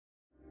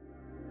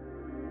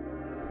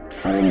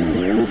I am the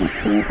way, the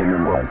truth, and the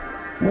life.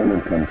 No one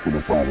comes to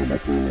the Father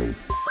but through me.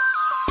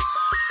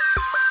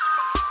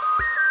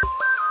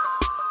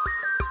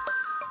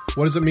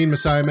 What does it mean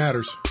Messiah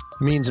matters?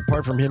 It means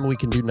apart from him we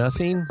can do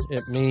nothing.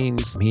 It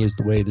means he is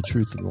the way, the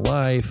truth, and the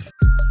life.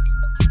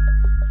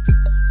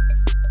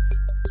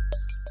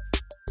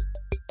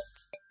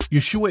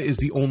 Yeshua is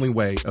the only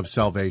way of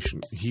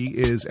salvation. He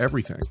is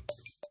everything.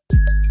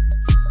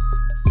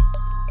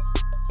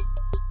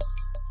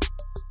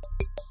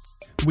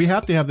 We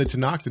have to have the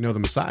Tanakh to know the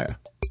Messiah.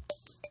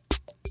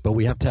 But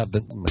we have to have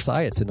the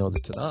Messiah to know the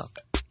Tanakh.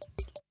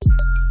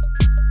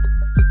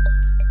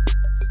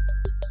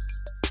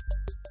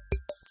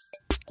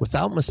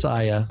 Without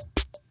Messiah,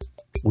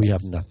 we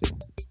have nothing.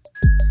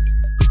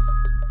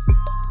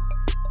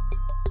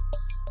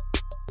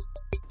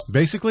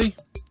 Basically,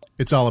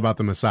 it's all about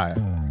the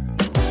Messiah.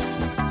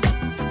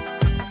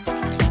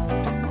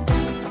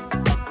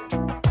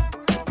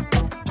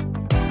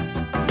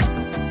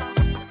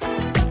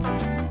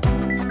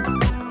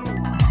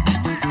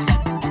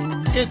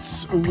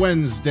 It's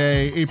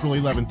Wednesday, April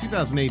 11,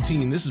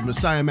 2018. This is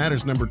Messiah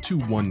Matters number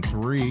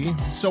 213.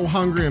 So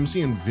hungry, I'm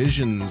seeing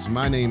visions.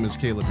 My name is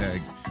Caleb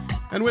Haig.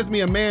 And with me,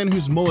 a man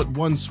whose mullet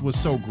once was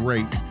so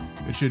great,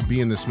 it should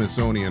be in the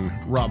Smithsonian,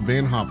 Rob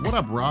Van Hoff. What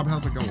up, Rob?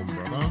 How's it going,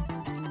 brother?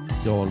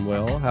 Doing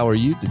well. How are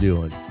you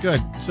doing?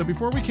 Good. So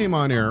before we came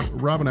on air,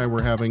 Rob and I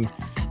were having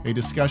a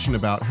discussion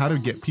about how to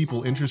get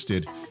people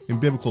interested in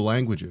biblical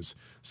languages,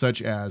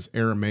 such as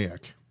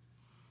Aramaic.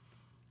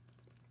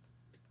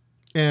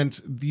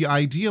 And the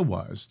idea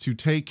was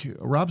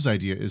Rob's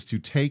idea is to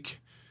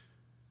take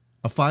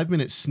a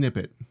 5-minute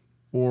snippet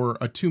or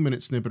a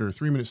 2-minute snippet or a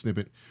 3-minute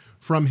snippet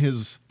from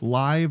his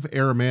live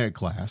Aramaic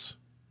class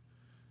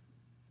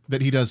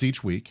that he does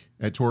each week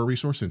at Torah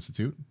Resource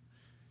Institute.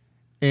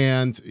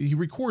 And he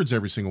records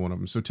every single one of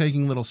them. So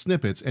taking little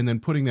snippets and then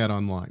putting that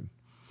online.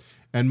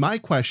 And my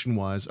question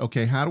was,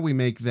 okay, how do we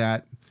make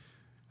that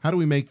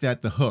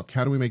the hook?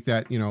 How do we make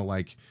that, in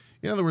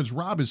other words,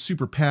 Rob is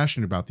super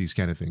passionate about these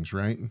kind of things,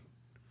 right?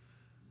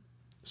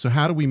 So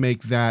how do we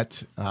make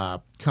that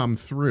come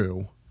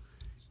through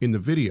in the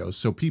videos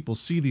so people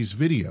see these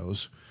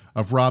videos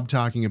of Rob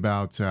talking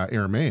about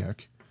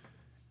Aramaic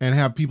and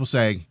have people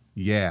say,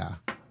 yeah,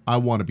 I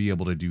want to be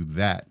able to do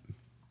that.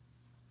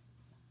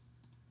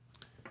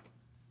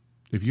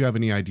 If you have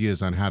any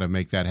ideas on how to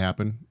make that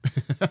happen,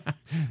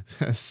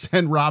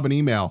 send Rob an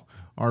email,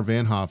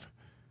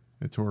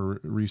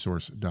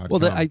 rvanhoff@torahresource.com.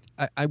 Well,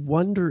 I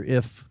wonder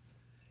if...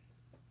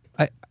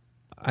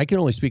 I can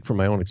only speak from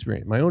my own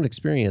experience. My own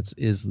experience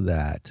is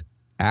that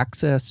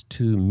access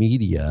to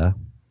media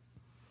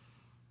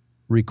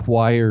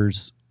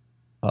requires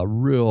a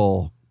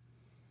real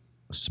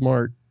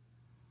smart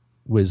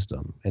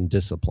wisdom and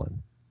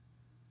discipline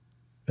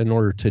in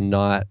order to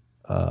not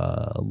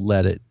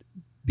let it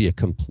be a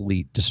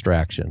complete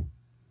distraction,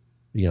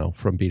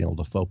 from being able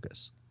to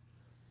focus.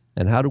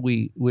 And how do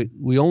we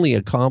only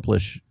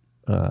accomplish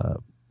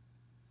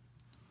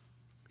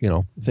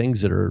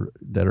things that are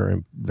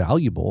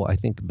valuable, I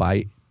think,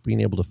 by being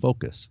able to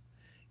focus.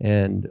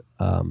 And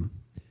I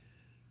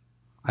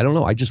don't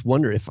know. I just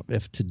wonder if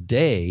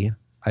today,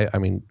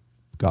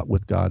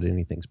 with God,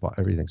 everything's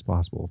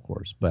possible, of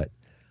course. But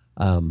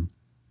I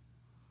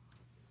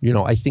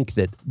think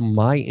that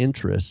my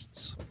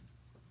interests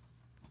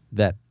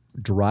that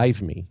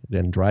drive me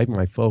and drive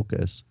my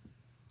focus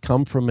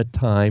come from a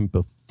time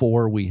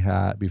before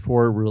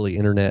really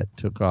internet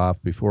took off,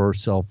 before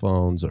cell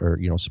phones or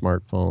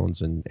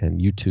smartphones and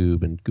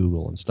YouTube and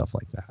Google and stuff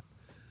like that.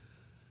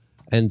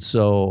 And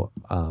so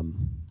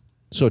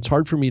it's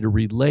hard for me to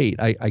relate.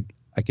 I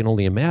can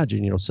only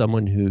imagine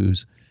someone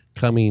who's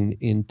coming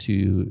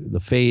into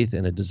the faith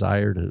and a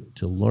desire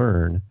to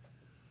learn,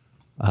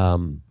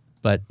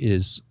 but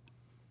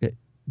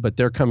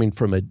they're coming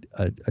from a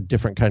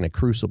different kind of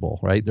crucible,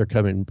 right? They're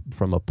coming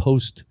from a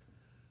post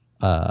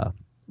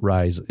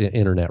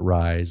internet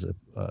rise.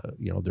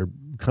 They're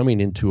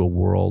coming into a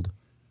world,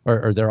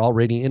 or they're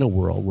already in a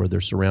world where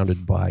they're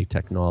surrounded by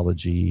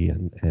technology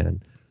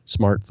and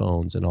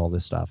smartphones and all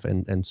this stuff.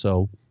 And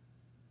so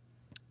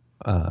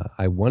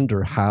I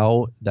wonder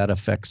how that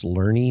affects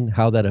learning,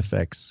 how that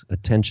affects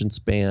attention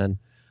span,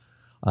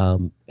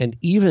 and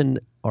even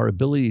our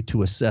ability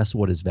to assess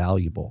what is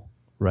valuable,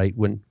 right?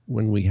 When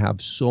we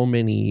have so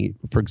many,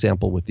 for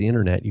example, with the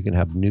internet, you can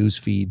have news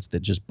feeds that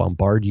just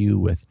bombard you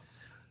with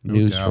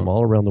news from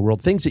all around the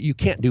world, things that you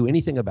can't do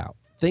anything about,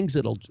 things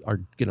that are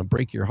going to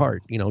break your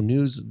heart,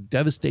 news,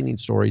 devastating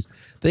stories,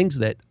 things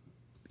that,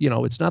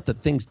 it's not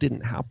that things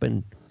didn't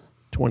happen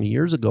 20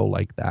 years ago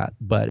like that,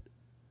 but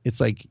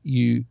it's like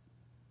it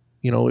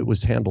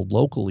was handled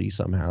locally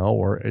somehow,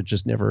 or it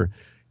just never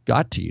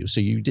got to you.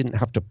 So you didn't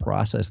have to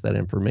process that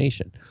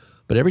information.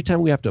 But every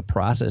time we have to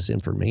process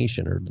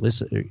information or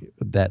listen,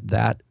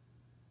 that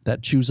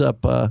chews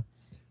up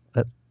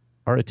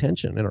our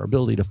attention and our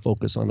ability to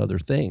focus on other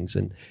things.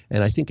 And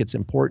I think it's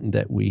important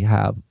that we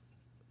have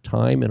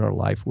time in our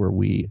life where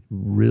we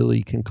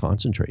really can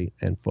concentrate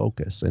and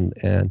focus.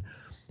 And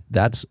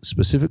that's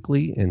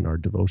specifically in our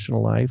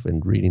devotional life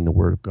and reading the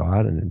Word of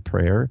God and in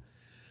prayer.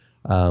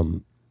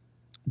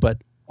 But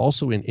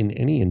also in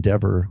any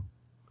endeavor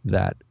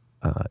that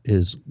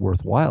is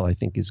worthwhile, I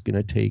think is going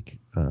to take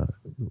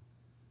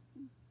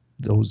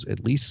those,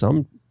 at least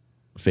some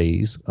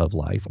phase of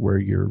life where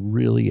you're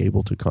really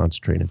able to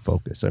concentrate and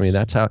focus. I mean,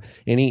 that's how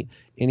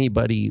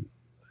anybody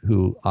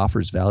who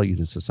offers value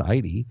to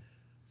society,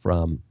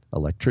 from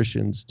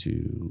electricians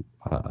to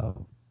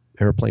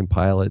airplane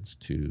pilots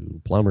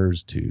to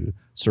plumbers to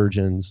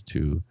surgeons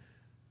to,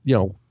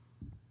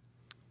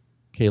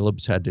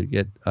 Caleb's had to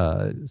get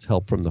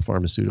help from the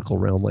pharmaceutical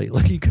realm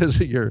lately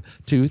because of your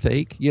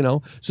toothache,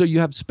 So you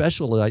have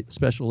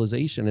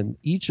specialization, and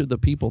each of the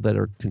people that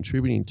are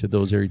contributing to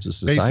those areas of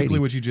society. Basically,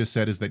 what you just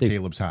said is that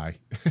Caleb's high.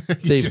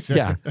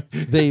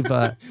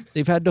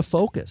 They've had to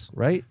focus,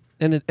 right?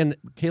 And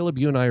Caleb,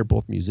 you and I are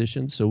both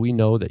musicians, so we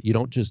know that you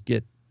don't just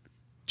get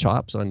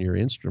chops on your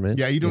instrument.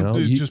 Yeah, you don't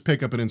just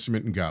pick up an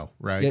instrument and go,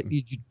 right?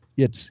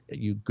 Yeah,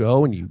 you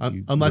go and you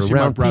unless you're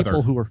my brother.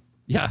 People who are,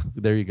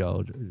 there you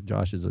go.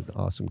 Josh is an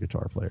awesome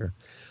guitar player.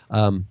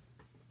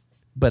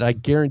 But I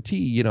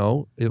guarantee,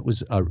 it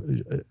was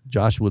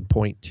Josh would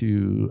point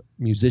to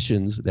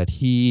musicians that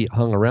he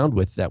hung around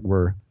with that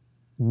were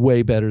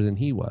way better than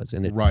he was,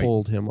 and it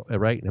pulled him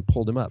right, and it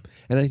pulled him up.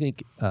 And I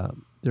think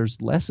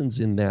there's lessons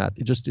in that,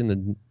 just in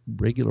the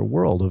regular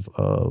world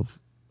of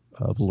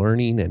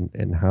learning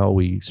and how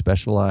we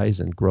specialize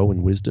and grow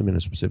in wisdom in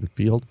a specific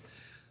field,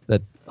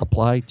 that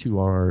apply to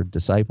our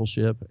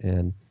discipleship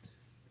and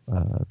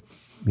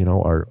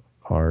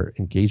our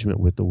engagement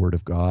with the Word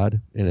of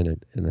God in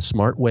a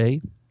smart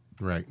way.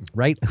 Right.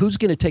 Who's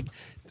going to take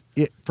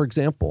it? For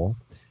example,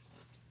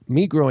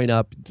 me growing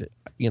up,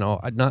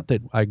 not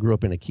that I grew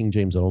up in a King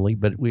James only,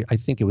 but I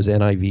think it was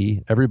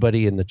NIV.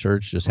 Everybody in the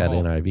church just had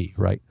NIV,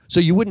 right? So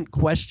you wouldn't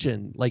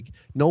question, like,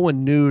 no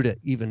one knew to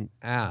even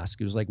ask.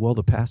 It was like, well,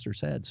 the pastor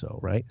said so,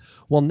 right?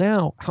 Well,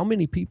 now, how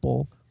many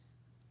people?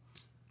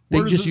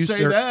 Where does it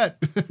say that?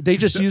 They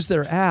just use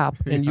their app,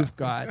 and you've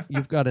got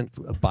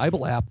a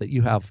Bible app that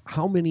you have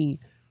how many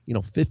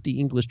 50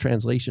 English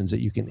translations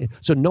that you can.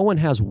 So no one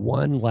has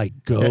one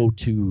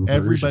go-to version.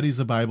 Everybody's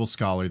a Bible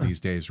scholar these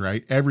days,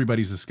 right?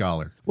 Everybody's a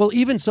scholar. Well,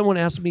 even someone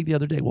asked me the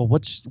other day, well,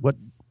 what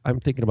I'm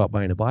thinking about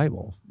buying a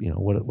Bible.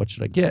 What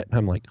should I get?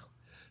 I'm like,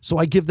 so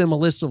I give them a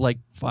list of like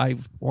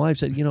 5. Well, I've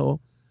said,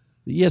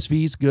 the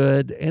ESV is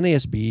good.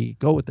 NASB,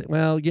 go with it.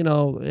 Well,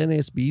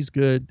 NASB is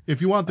good.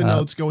 If you want the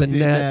notes, go with the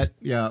net.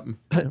 Yeah.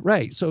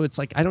 Right. So it's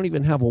like I don't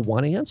even have a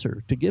one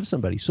answer to give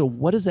somebody. So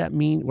what does that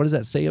mean? What does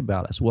that say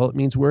about us? Well, it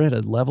means we're at a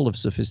level of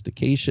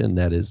sophistication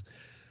that is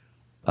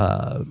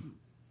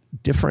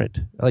different.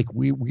 Like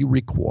we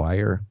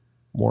require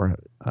more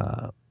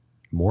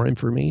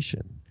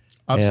information.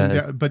 Ups and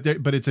down,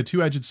 but it's a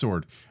two-edged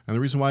sword. And the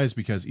reason why is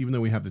because even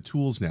though we have the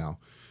tools now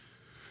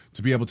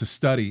to be able to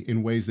study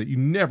in ways that you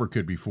never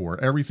could before,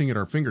 everything at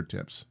our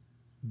fingertips,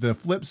 the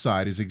flip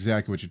side is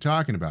exactly what you're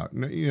talking about.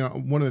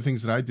 One of the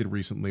things that I did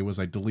recently was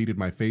I deleted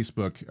my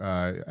Facebook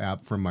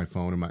app from my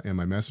phone and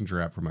my Messenger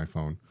app from my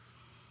phone.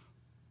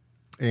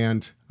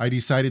 And I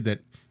decided that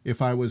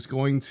if I was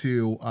going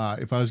to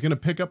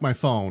pick up my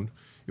phone,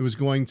 it was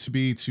going to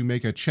be to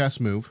make a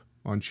chess move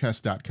on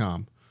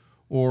chess.com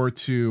or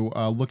to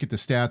look at the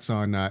stats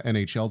on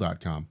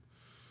NHL.com.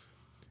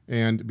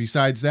 And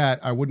besides that,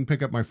 I wouldn't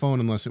pick up my phone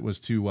unless it was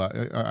to.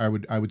 I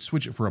would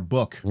switch it for a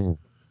book. Mm.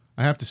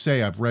 I have to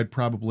say, I've read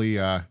probably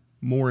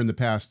more in the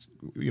past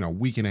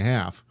week and a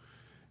half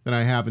than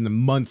I have in the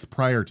month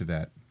prior to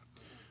that.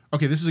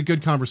 Okay, this is a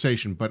good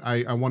conversation, but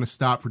I want to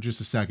stop for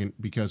just a second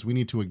because we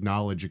need to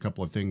acknowledge a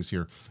couple of things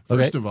here.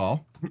 First of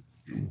all,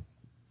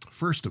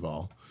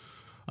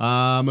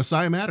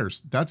 Messiah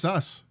Matters. That's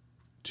us.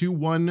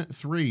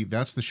 213.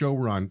 That's the show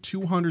we're on.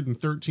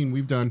 213.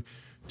 We've done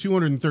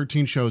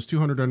 213 shows,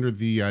 200 under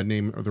the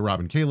name of the Rob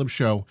and Caleb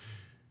Show.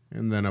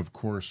 And then, of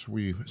course,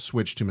 we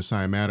switched to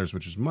Messiah Matters,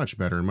 which is much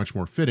better and much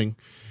more fitting.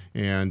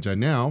 And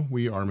now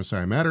we are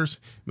Messiah Matters.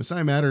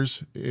 Messiah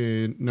Matters,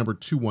 number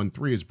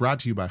 213, is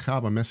brought to you by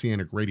Chava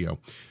Messianic Radio.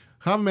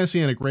 Chava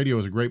Messianic Radio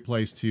is a great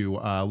place to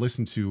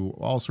listen to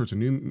all sorts of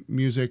new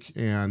music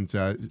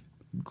and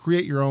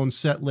create your own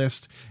set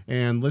list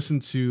and listen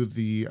to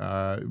the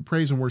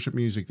praise and worship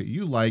music that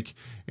you like.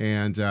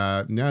 And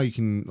now you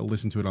can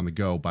listen to it on the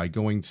go by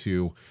going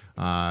to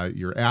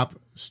your app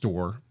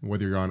store,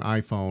 whether you're on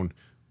iPhone,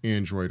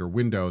 Android, or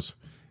Windows,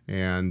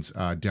 and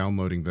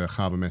downloading the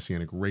Chava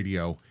Messianic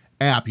Radio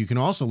app. You can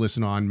also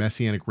listen on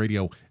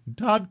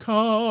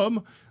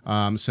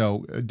messianicradio.com.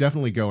 So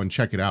definitely go and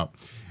check it out.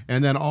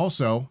 And then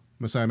also,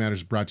 Messiah Matters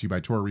is brought to you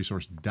by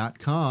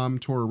TorahResource.com.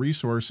 Torah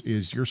Resource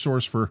is your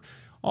source for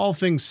all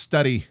things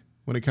study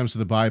when it comes to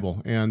the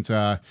Bible. And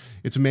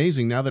it's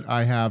amazing now that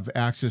I have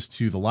access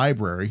to the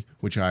library,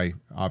 which I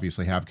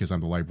obviously have because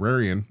I'm the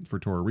librarian for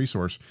Torah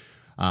Resource.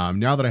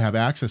 Now that I have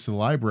access to the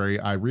library,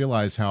 I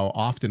realize how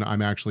often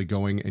I'm actually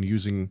going and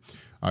using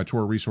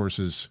Torah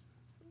Resource's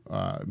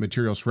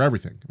materials for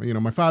everything.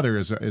 My father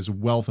is a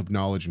wealth of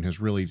knowledge and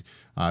has really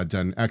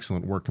done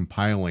excellent work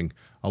compiling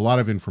a lot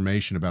of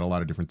information about a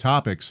lot of different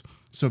topics.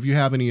 So if you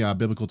have any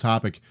biblical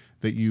topic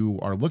that you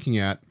are looking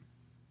at,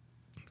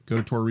 Go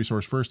to Torah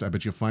Resource First. I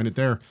bet you'll find it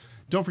there.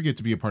 Don't forget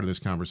to be a part of this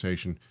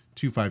conversation.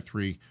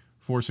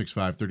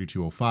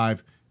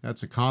 253-465-3205.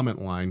 That's a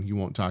comment line. You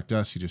won't talk to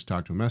us. You just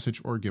talk to a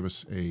message or give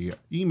us a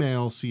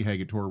email,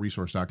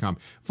 chag@torahresource.com.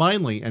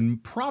 Finally,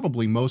 and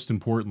probably most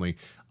importantly,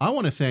 I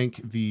want to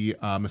thank the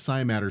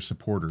Messiah Matters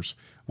supporters.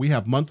 We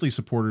have monthly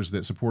supporters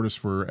that support us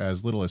for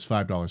as little as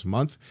 $5 a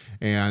month,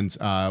 and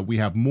we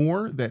have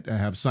more that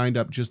have signed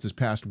up just this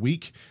past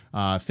week.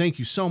 Thank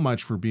you so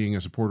much for being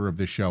a supporter of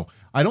this show.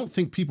 I don't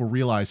think people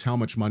realize how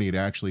much money it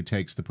actually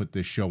takes to put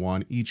this show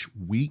on each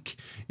week.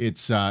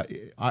 It's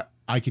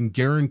I can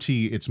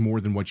guarantee it's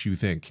more than what you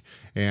think,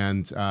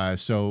 and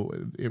so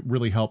it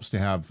really helps to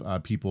have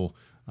people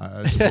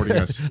supporting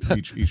us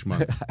each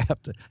month. I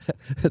have to.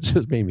 It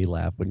just made me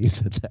laugh when you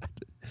said that.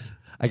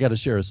 I got to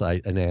share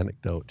an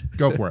anecdote.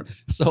 Go for it.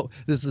 So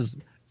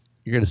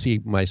you're going to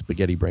see my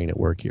spaghetti brain at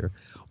work here.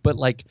 But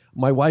like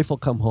my wife will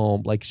come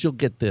home, like she'll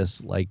get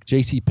this like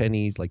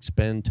JCPenney's, like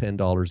spend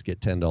 $10, get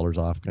 $10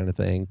 off kind of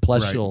thing.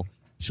 Plus right.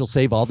 she'll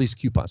save all these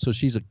coupons. So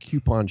she's a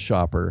coupon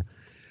shopper.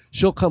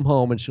 She'll come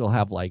home and she'll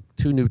have like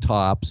 2 new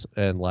tops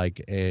and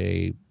like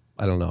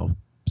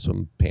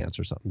some pants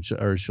or something.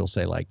 Or she'll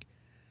say like,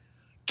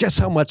 guess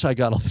how much I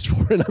got all this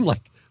for? And I'm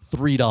like,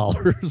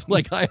 $3.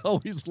 Like I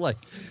always like,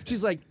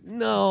 she's like,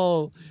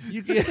 no,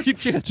 you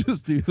can't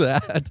just do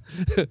that.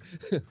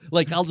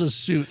 Like I'll just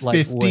shoot like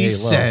 50 way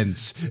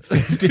cents.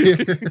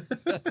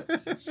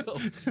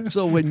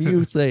 So when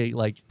you say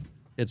like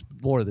it's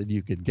more than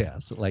you could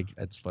guess, like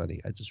it's funny.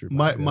 I just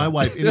my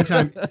wife,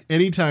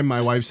 anytime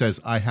my wife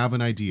says I have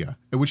an idea,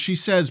 which she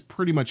says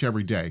pretty much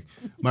every day,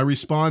 my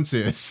response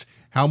is,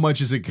 how much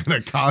is it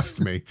going to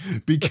cost me?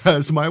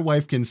 Because my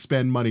wife can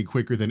spend money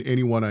quicker than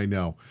anyone I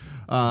know.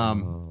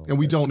 And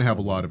we don't have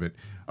a lot of it.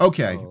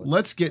 Okay,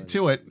 let's get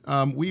to it.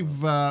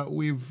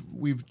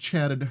 We've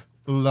chatted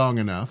long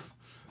enough.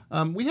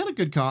 We had a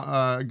good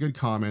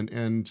comment,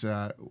 and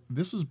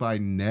this was by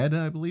Ned,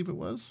 I believe it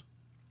was.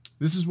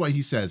 This is what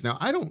he says. Now,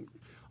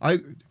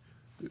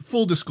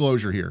 full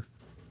disclosure here.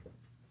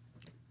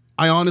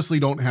 I honestly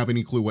don't have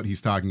any clue what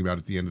he's talking about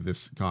at the end of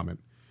this comment.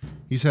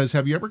 He says,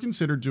 have you ever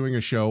considered doing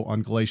a show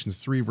on Galatians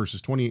 3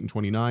 verses 28 and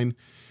 29?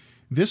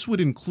 This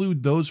would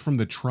include those from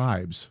the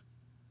tribes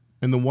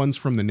and the ones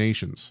from the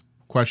nations, ?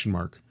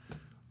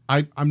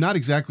 I'm not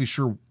exactly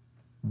sure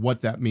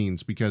what that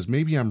means, because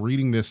maybe I'm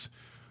reading this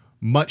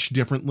much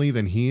differently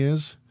than he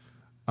is.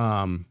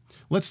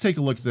 Let's take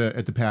a look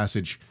at the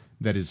passage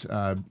that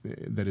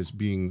is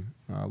being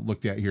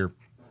looked at here.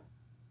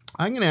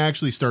 I'm going to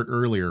actually start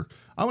earlier.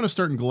 I want to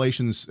start in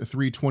Galatians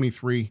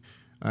 3:23,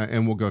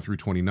 and we'll go through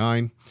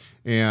 29.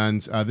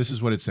 And this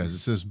is what it says. It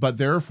says, but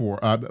before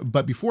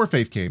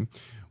faith came,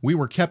 we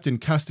were kept in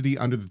custody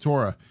under the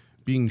Torah,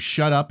 being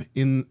shut up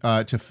to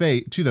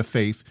the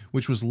faith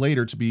which was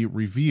later to be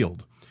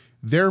revealed.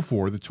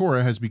 Therefore, the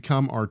Torah has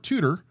become our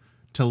tutor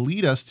to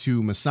lead us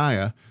to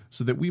Messiah,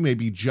 so that we may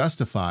be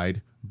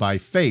justified by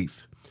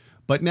faith.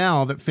 But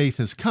now that faith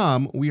has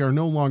come, we are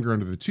no longer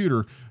under the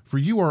tutor, for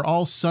you are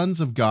all sons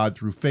of God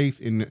through faith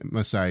in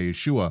Messiah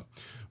Yeshua.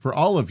 For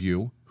all of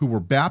you who were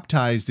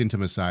baptized into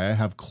Messiah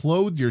have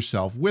clothed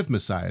yourself with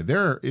Messiah.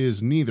 There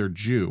is neither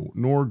Jew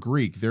nor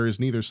Greek, there is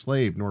neither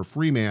slave nor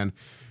free man,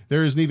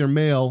 there is neither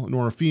male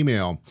nor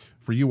female,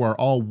 for you are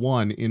all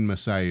one in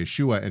Messiah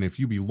Yeshua. And if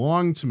you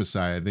belong to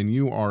Messiah, then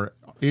you are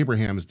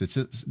Abraham's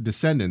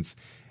descendants,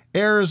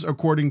 heirs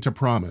according to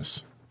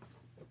promise.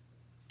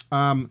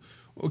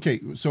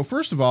 Okay, so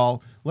first of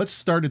all, let's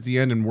start at the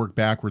end and work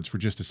backwards for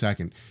just a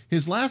second.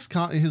 His last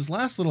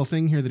little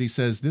thing here that he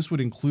says, this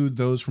would include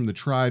those from the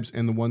tribes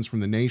and the ones from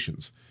the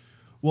nations.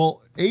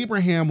 Well,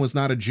 Abraham was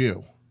not a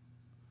Jew,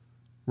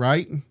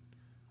 right?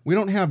 We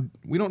don't have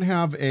you don't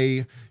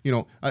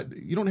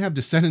have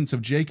descendants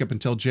of Jacob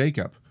until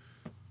Jacob.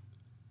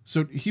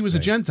 So he was a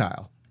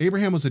Gentile.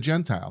 Abraham was a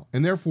Gentile,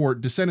 and therefore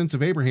descendants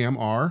of Abraham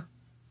are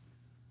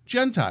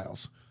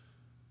Gentiles.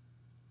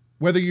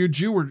 Whether you're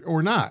Jew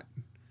or not.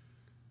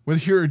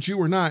 Whether you're a Jew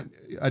or not,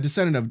 a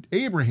descendant of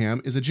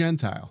Abraham is a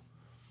Gentile.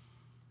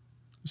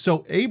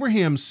 So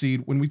Abraham's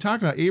seed, when we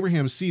talk about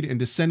Abraham's seed and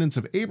descendants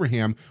of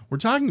Abraham, we're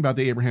talking about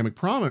the Abrahamic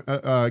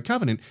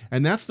covenant,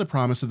 and that's the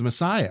promise of the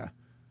Messiah.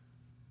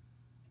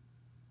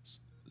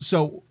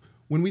 So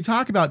when we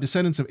talk about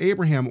descendants of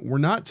Abraham, we're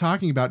not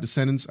talking about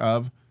descendants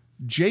of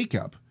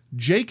Jacob.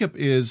 Jacob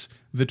is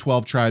the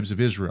 12 tribes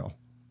of Israel.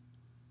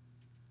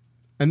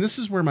 And this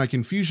is where my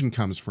confusion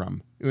comes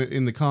from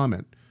in the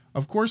comment.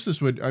 Of course,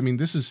 this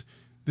is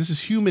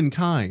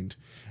humankind.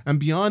 And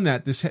beyond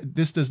that,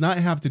 this does not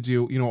have to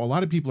do, a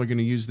lot of people are going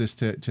to use this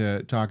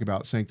to talk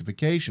about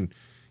sanctification.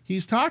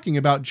 He's talking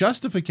about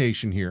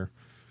justification here.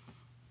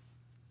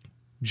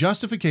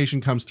 Justification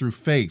comes through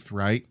faith,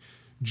 right?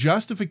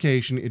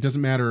 Justification, it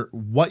doesn't matter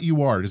what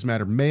you are. It doesn't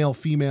matter male,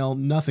 female,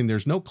 nothing.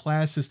 There's no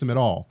class system at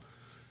all.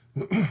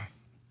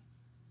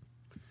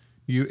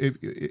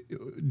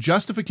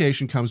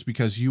 Justification comes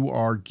because you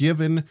are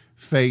given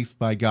faith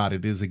by God.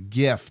 It is a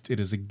gift.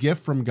 It is a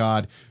gift from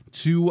God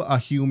to a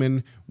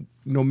human,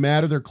 no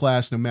matter their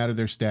class, no matter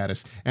their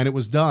status. And it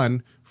was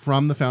done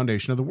from the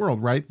foundation of the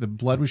world, right? The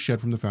blood was shed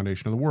from the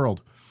foundation of the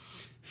world.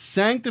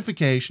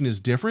 Sanctification is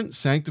different.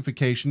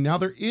 Sanctification, now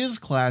there is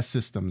class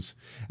systems.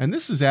 And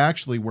this is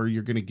actually where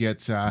you're going to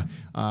get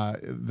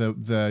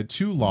the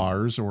two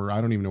laws, or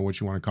I don't even know what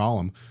you want to call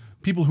them.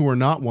 People who are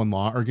not one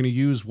law are going to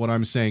use what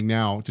I'm saying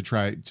now to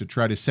try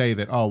to say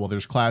that, oh, well,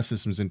 there's class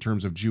systems in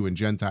terms of Jew and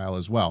Gentile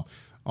as well.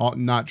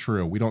 Not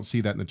true. We don't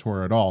see that in the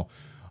Torah at all.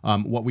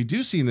 What we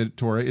do see in the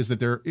Torah is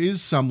that there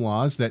is some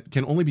laws that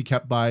can only be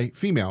kept by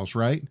females,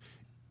 right?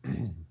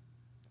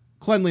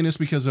 Cleanliness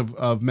because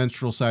of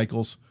menstrual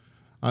cycles.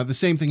 The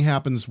same thing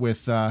happens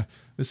with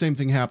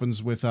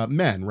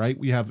men, right?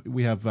 We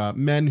have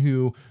men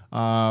who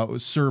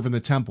serve in the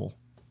temple.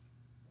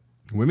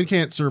 Women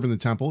can't serve in the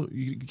temple.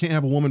 You can't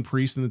have a woman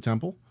priest in the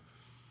temple,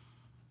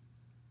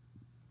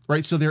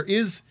 right? So there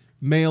is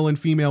male and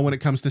female when it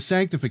comes to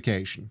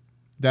sanctification.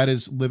 That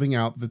is living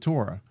out the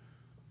Torah.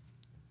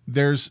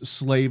 There's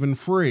slave and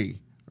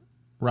free,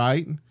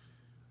 right?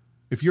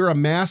 If you're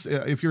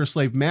a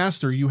slave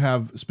master, you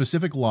have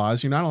specific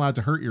laws. You're not allowed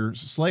to hurt your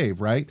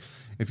slave, right?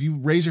 If you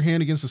raise your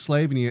hand against a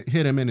slave and you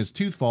hit him and his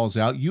tooth falls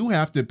out, you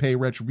have to pay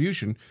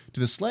retribution to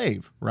the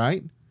slave,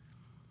 right?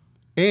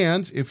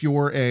 And if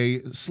you're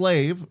a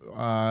slave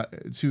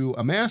to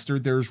a master,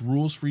 there's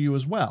rules for you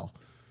as well.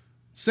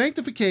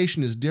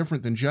 Sanctification is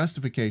different than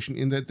justification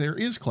in that there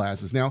is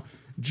classes. Now,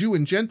 Jew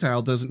and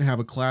Gentile doesn't have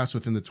a class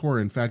within the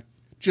Torah. In fact,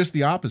 just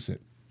the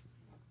opposite,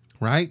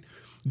 right?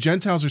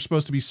 Gentiles are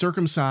supposed to be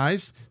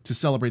circumcised to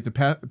celebrate the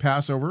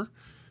Passover,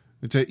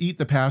 to eat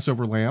the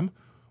Passover lamb.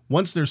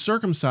 Once they're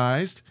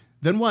circumcised,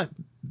 then what?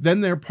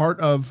 Then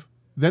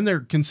they're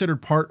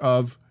considered part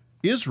of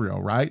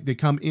Israel, right? They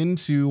come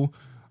into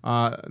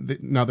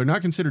now they're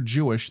not considered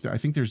Jewish. I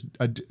think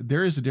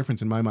there is a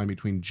difference in my mind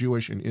between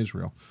Jewish and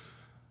Israel.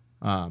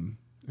 And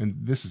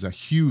this is a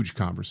huge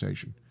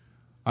conversation.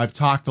 I've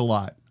talked a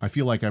lot. I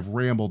feel like I've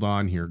rambled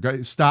on here.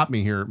 Stop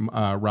me here,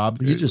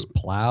 Rob. You just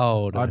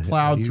plowed. I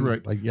plowed through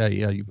it. Yeah,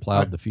 you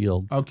plowed the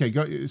field. Okay,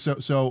 go.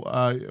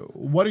 So,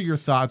 what are your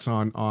thoughts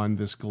on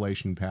this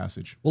Galatian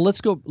passage? Well,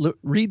 let's go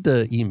read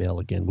the email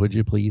again, would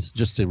you please,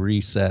 just to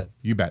reset.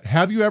 You bet.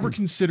 Have you ever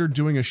considered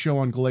doing a show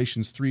on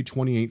Galatians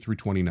 3:28 through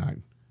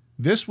 29?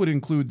 This would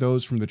include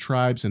those from the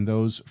tribes and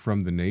those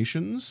from the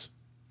nations.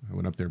 I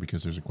went up there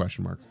because there's a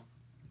question mark.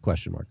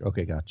 Question mark.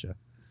 Okay, gotcha.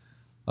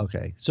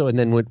 Okay, so and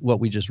then what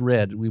we just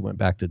read, we went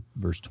back to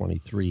verse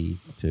 23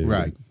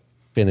 to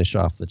finish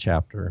off the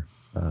chapter,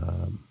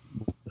 a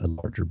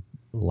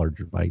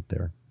larger bite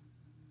there.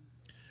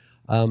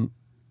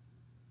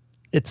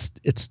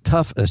 It's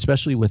tough,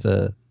 especially with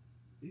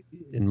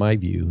in my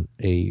view,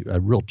 a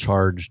real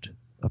charged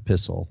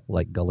epistle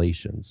like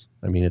Galatians.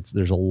 I mean,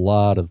 there's a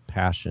lot of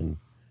passion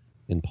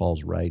in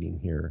Paul's writing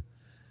here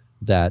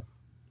that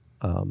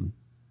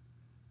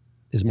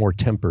is more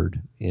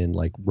tempered in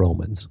like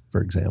Romans,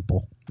 for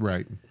example.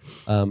 Right.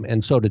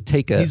 And so to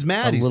take he's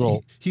mad.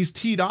 He's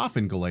teed off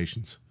in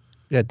Galatians.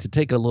 Yeah, to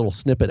take a little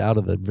snippet out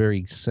of the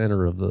very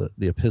center of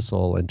the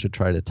epistle and to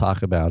try to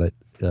talk about it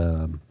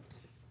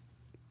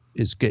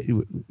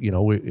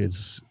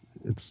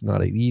it's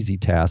not an easy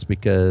task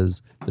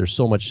because there's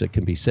so much that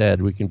can be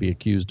said. We can be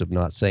accused of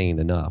not saying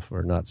enough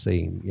or not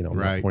saying,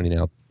 not pointing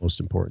out the most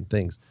important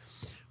things,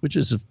 which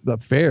is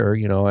fair,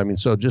 I mean,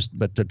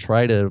 but to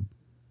try to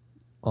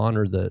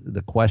honor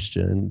the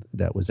question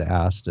that was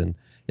asked, and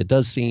it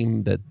does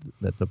seem that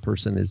the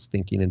person is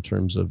thinking in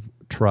terms of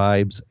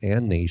tribes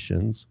and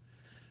nations,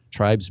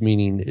 tribes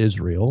meaning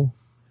Israel,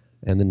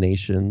 and the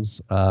nations.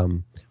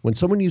 When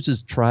someone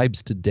uses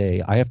tribes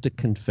today, I have to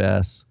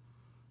confess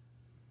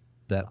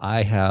that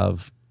I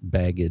have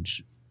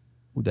baggage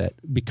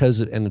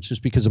and it's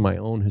just because of my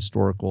own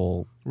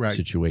historical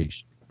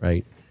situation,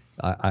 right?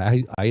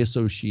 I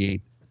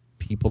associate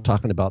people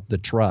talking about the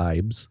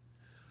tribes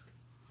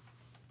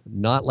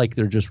not like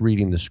they're just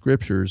reading the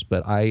scriptures,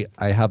 but I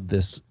have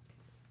this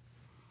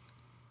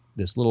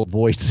little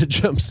voice that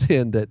jumps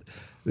in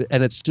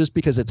and it's just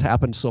because it's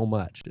happened so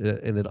much,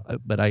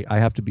 but I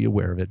have to be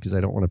aware of it because I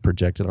don't want to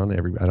project it on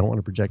everybody. I don't want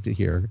to project it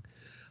here,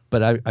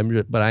 but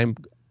I'm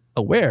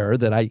aware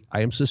that I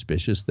am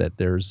suspicious that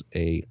there's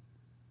a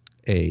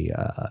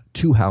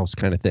two house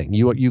kind of thing.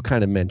 You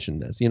kind of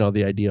mentioned this,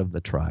 the idea of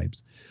the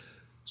tribes.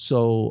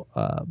 So,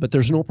 but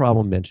there's no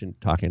problem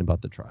talking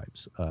about the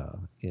tribes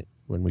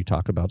when we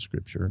talk about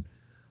Scripture.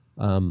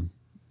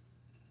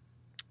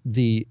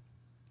 The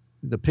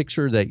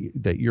picture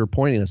that you're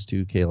pointing us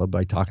to, Caleb,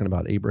 by talking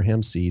about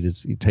Abraham's seed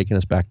is taking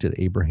us back to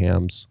the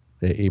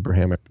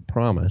Abrahamic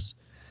promise,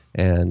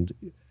 and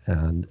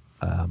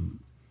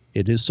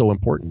it is so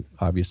important,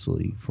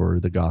 obviously, for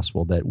the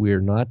gospel that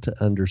we're not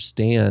to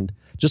understand.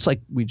 Just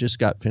like we just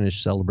got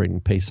finished celebrating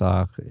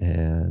Pesach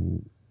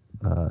and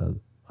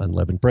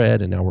unleavened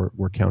bread, and now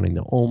we're counting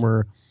the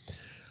Omer.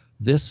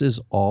 This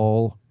is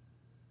all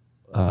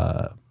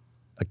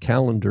a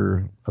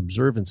calendar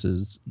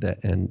observances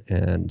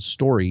and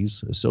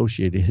stories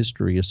associated,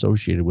 history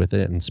associated with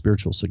it, and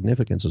spiritual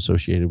significance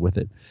associated with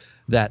it,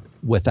 that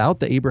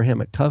without the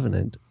Abrahamic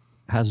covenant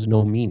has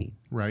no meaning.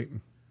 Right.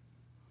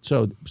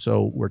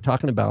 So we're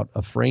talking about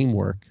a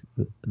framework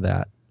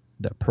that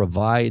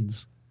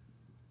provides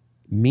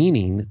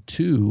meaning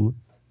to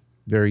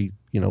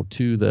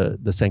to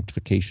the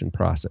sanctification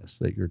process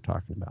that you're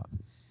talking about.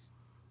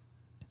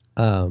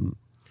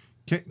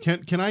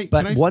 Can I?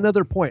 One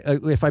other point,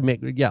 if I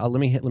make, let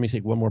me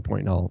take one more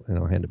point, and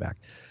I'll hand it back.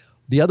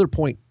 The other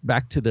point,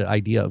 back to the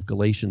idea of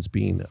Galatians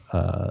being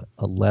a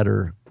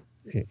letter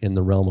in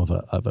the realm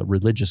of a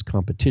religious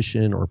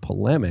competition or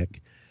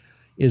polemic,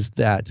 is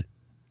that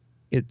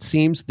it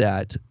seems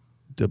that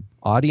the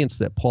audience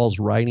that Paul's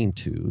writing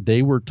to,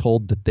 they were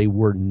told that they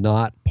were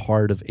not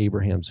part of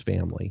Abraham's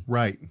family.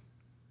 Right.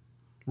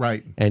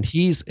 And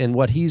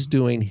what he's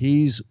doing,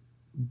 he's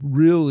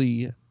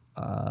really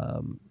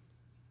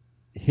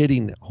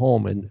hitting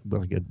home and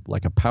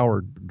like a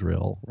power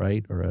drill,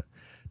 right?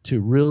 To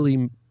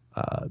really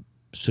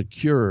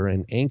secure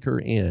and anchor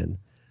in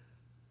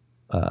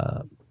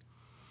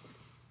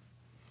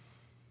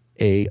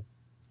a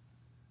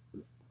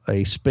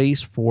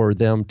space for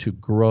them to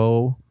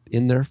grow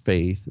in their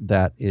faith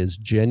that is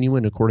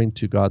genuine according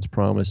to God's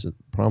promise of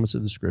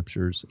the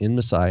scriptures in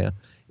Messiah,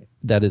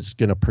 that is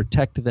going to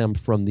protect them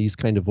from these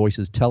kind of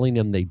voices telling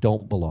them they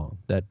don't belong,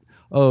 that,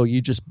 oh,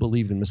 you just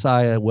believe in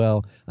Messiah.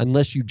 Well,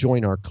 unless you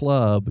join our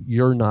club,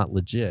 you're not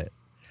legit.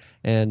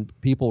 And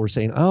people were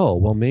saying, oh,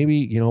 well,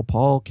 maybe,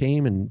 Paul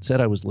came and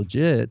said I was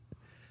legit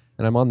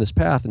and I'm on this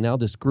path. And now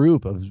this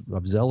group of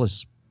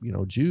zealous,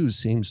 Jews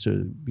seems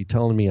to be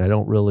telling me I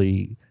don't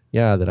really,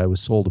 that I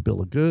was sold a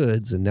bill of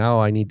goods. And now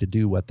I need to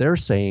do what they're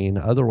saying.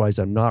 Otherwise,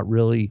 I'm not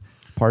really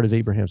part of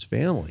Abraham's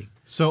family.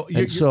 So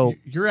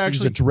you're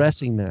actually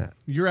addressing that.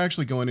 You're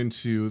actually going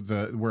into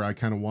where I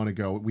kind of want to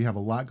go. We have a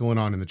lot going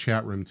on in the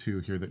chat room too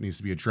here that needs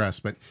to be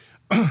addressed. But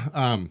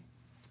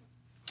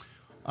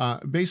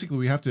basically,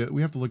 we have to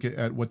look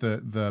at what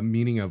the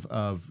meaning of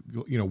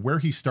where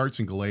he starts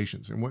in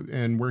Galatians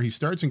and where he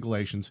starts in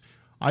Galatians.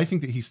 I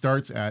think that he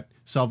starts at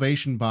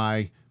salvation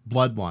by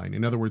bloodline.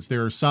 In other words,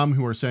 there are some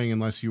who are saying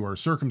unless you are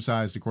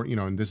circumcised, according,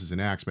 and this is in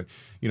Acts, but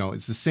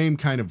it's the same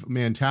kind of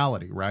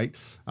mentality, right?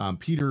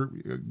 Peter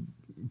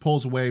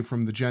pulls away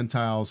from the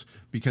Gentiles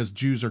because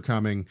Jews are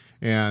coming,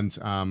 and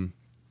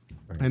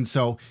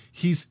so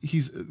he's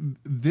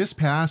this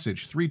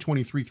passage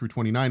 3:23 through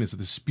 29 is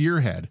the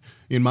spearhead,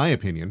 in my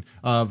opinion,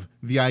 of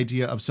the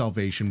idea of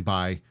salvation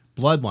by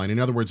bloodline. In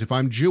other words, if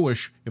I'm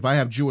Jewish, if I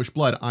have Jewish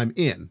blood, I'm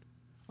in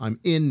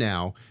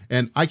now,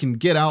 and I can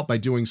get out by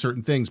doing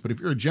certain things. But if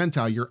you're a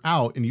Gentile, you're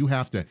out, and you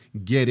have to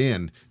get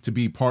in to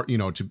be part,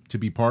 to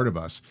be part of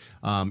us.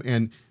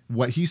 And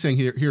what he's saying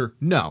here,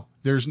 no,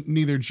 there's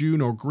neither Jew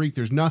nor Greek.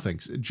 There's nothing.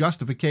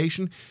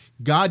 Justification,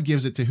 God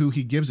gives it to who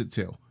He gives it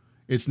to.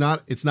 It's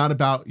not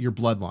about your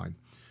bloodline.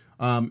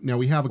 Now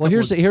we have a couple.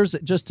 Here's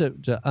just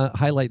to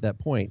highlight that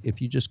point.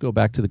 If you just go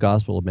back to the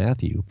Gospel of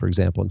Matthew, for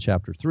example, in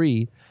chapter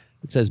 3,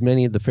 it says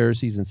many of the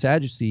Pharisees and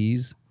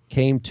Sadducees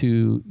came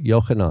to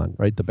Yochanan,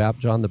 right,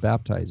 John the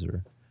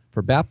Baptizer,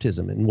 for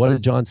baptism. And what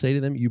did John say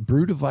to them? You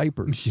brood of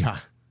vipers. Yeah.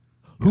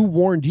 Who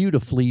warned you to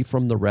flee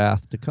from the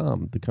wrath to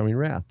come, the coming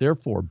wrath?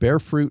 Therefore, bear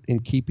fruit in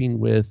keeping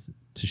with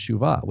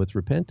teshuvah, with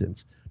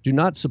repentance. Do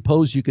not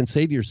suppose you can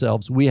say to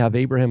yourselves, we have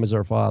Abraham as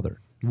our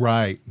father.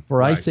 Right.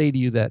 For I say to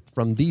you that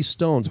from these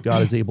stones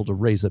God is able to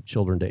raise up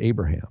children to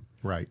Abraham.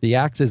 Right. The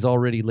axe is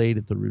already laid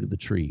at the root of the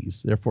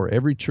trees. Therefore,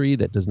 every tree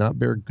that does not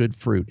bear good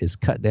fruit is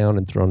cut down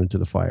and thrown into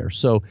the fire.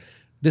 So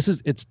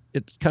it's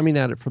coming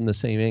at it from the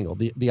same angle.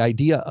 The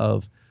idea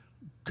of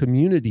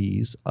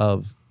communities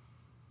of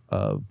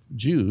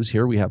Jews,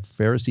 here we have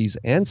Pharisees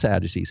and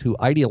Sadducees who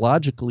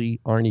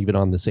ideologically aren't even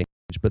on the same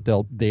page, but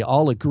they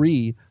all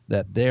agree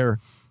that they're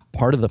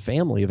part of the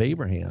family of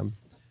Abraham,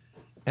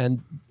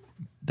 and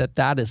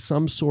that is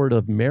some sort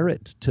of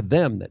merit to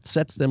them that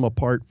sets them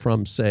apart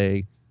from,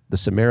 say, the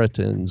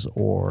Samaritans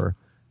or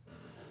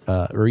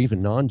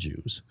even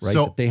non-Jews, right?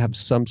 So, that they have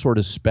some sort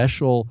of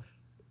special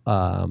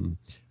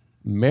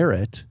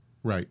merit,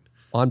 right,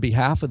 on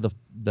behalf of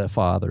the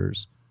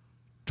fathers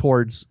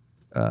towards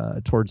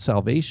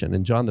salvation.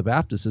 And John the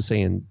Baptist is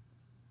saying,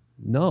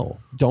 no,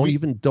 don't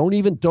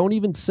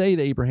even say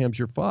that Abraham's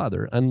your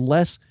father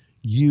unless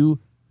you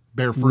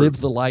bear fruit, live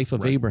the life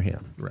of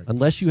Abraham, right,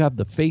 unless you have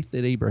the faith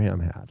that Abraham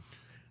had.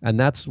 And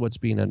that's what's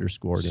being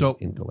underscored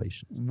in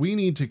Galatians. We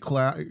need to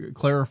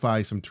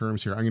clarify some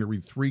terms here. I'm going to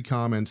read 3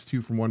 comments,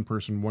 2 from one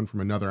person, 1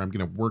 from another. I'm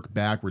going to work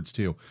backwards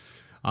too.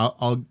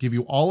 I'll give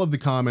you all of the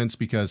comments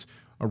because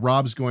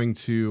Rob's going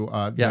to.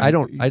 I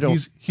don't have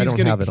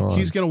it on.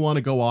 He's going to want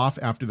to go off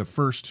after the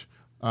first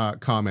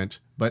comment,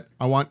 but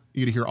I want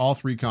you to hear all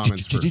 3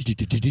 comments first.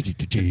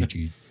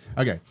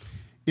 Okay.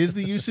 Is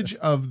the usage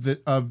of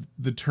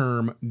the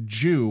term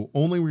Jew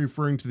only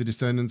referring to the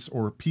descendants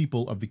or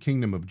people of the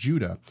kingdom of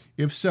Judah?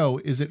 If so,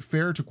 is it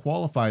fair to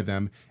qualify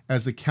them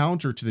as the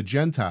counter to the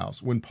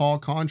Gentiles when Paul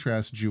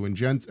contrasts Jew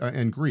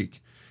and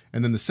Greek?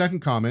 And then the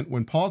second comment,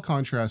 when Paul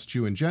contrasts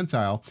Jew and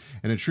Gentile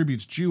and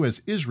attributes Jew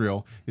as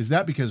Israel, is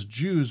that because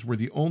Jews were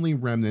the only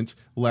remnant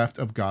left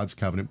of God's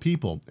covenant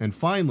people? And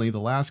finally, the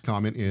last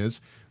comment is,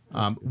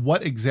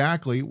 What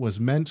exactly was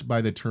meant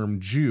by the term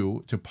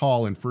Jew to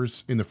Paul in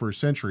the first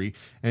century,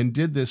 and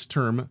did this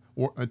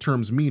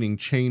term's meaning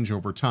change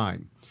over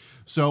time?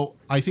 So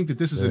I think that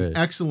this is an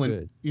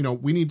excellent.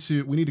 We need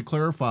to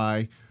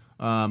clarify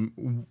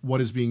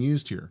what is being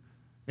used here,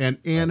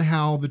 and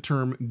how the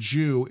term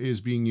Jew is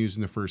being used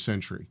in the first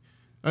century.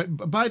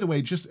 By the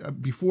way, just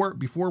before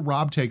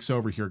Rob takes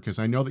over here, because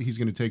I know that he's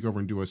going to take over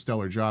and do a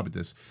stellar job at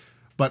this,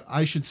 but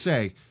I should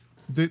say,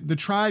 the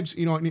tribes,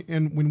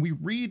 and when we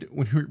read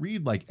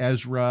like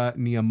Ezra,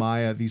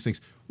 Nehemiah, these things,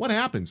 what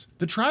happens?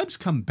 The tribes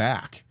come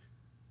back.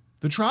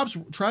 The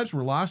tribes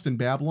were lost in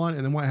Babylon,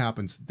 and then what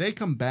happens? They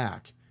come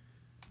back.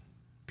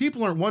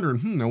 People aren't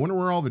wondering, I wonder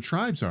where all the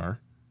tribes are.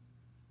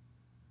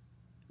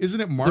 Isn't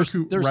it Mark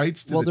who writes to the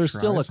tribes? Well, there's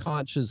still a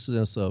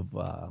consciousness of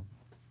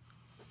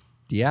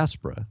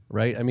diaspora,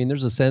 right? I mean,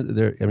 there's a sense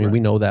there. I mean, we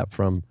know that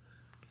from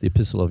the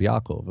Epistle of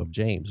Yaakov, of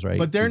James, right?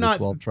 But they're not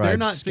 12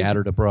 tribes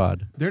scattered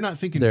abroad. They're not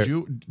thinking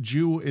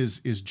Jew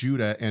is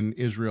Judah and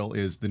Israel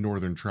is the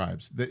northern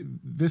tribes.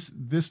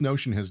 This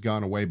notion has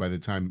gone away by the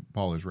time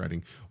Paul is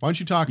writing. Why don't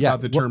you talk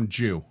about the term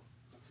Jew?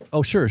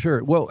 Oh,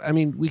 sure. Well, I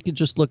mean, we could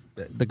just look.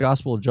 The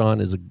Gospel of John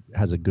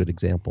has a good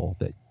example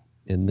that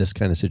in this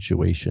kind of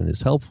situation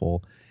is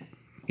helpful,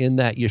 in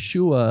that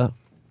Yeshua,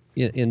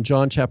 in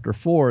John chapter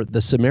 4,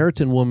 the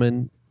Samaritan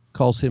woman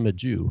calls him a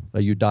Jew, a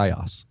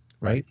Judaios,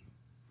 right?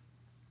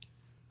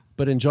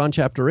 But in John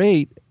chapter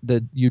 8,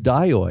 the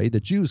Judaioi, the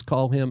Jews,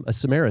 call him a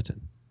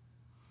Samaritan.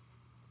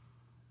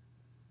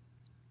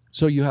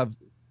 So you have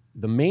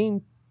the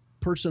main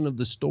person of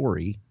the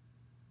story,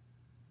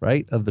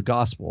 right, of the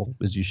gospel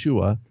is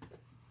Yeshua.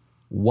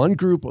 One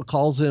group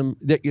calls him,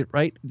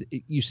 right?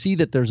 You see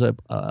that there's a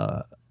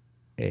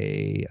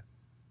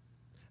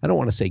I don't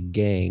want to say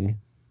gang,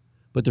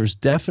 but there's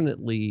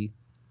definitely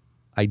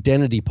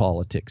identity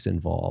politics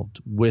involved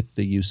with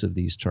the use of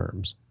these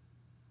terms.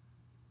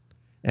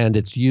 And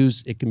it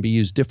can be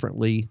used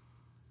differently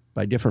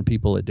by different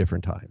people at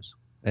different times.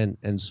 And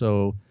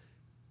so,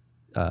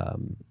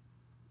 and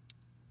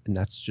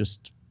that's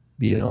just,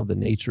 the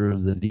nature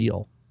of the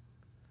deal.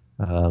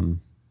 But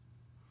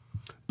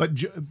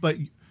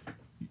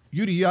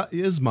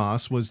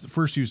Judaismos was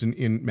first used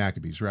in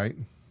Maccabees, right?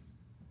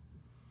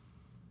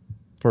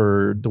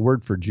 For the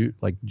word for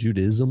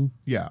Judaism?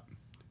 Yeah.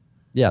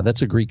 Yeah,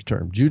 that's a Greek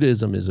term.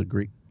 Judaism is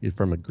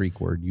from a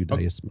Greek word,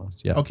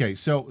 Judaismos. Yeah. Okay,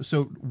 so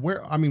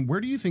where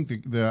do you think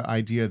the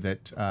idea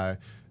that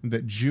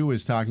that Jew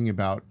is talking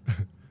about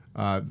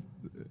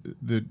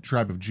the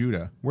tribe of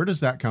Judah, where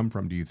does that come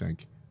from, do you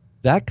think?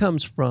 That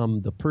comes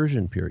from the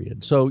Persian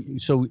period. So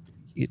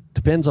it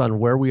depends on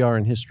where we are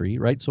in history,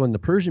 right? So in the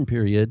Persian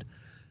period,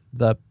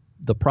 the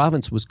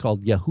province was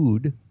called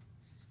Yahud,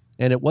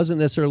 and it wasn't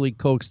necessarily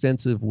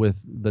coextensive with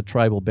the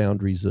tribal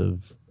boundaries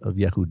of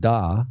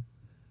Yehudah,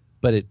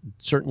 but it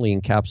certainly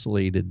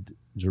encapsulated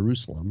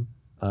Jerusalem.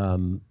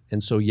 And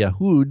so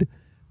Yahud,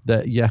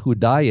 the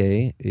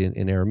Yehudaye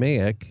in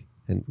Aramaic,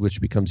 and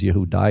which becomes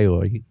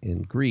Yehudaioi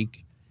in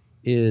Greek,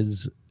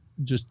 is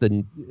just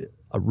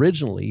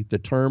originally the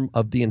term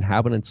of the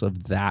inhabitants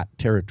of that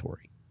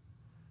territory.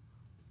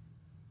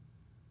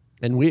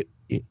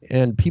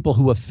 And people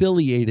who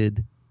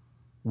affiliated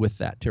with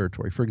that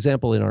territory. For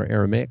example, in our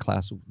Aramaic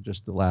class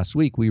just the last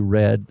week, we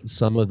read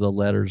some of the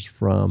letters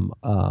from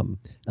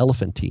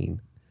Elephantine.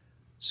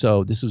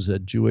 So this was a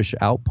Jewish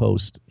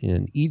outpost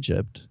in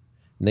Egypt,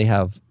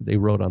 and they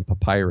wrote on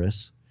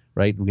papyrus,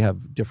 right? We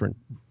have different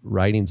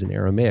writings in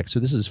Aramaic.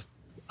 So this is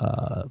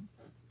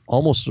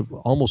almost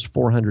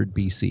 400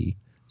 BC.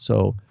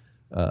 So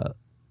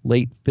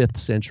late 5th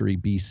century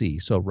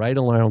BC. So right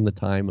around the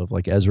time of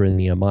like Ezra and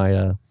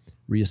Nehemiah,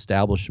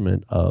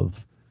 reestablishment of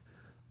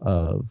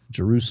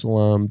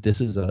Jerusalem.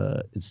 This is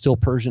it's still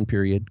Persian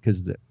period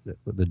because the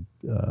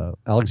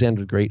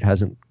Alexander the Great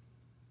hasn't,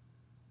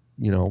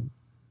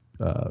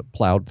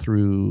 plowed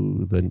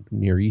through the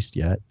Near East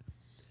yet,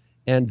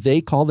 and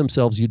they call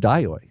themselves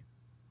Judaioi,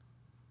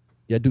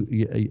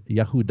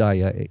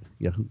 Yehudaye,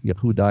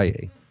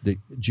 the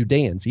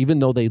Judeans, even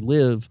though they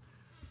live,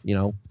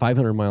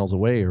 500 miles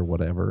away or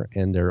whatever,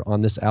 and they're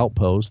on this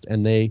outpost,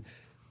 and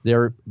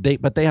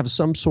but they have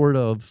some sort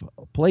of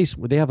place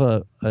where they have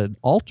an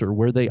altar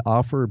where they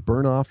offer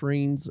burnt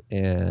offerings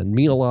and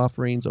meal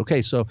offerings.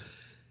 Okay, so,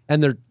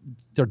 and there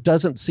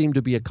doesn't seem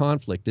to be a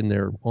conflict in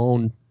their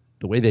own,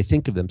 the way they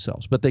think of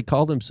themselves, but they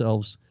call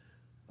themselves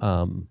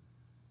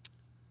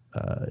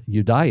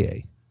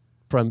Judaye.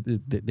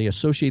 They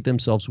associate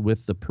themselves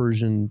with the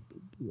Persian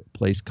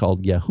place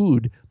called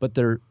Yahud, but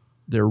their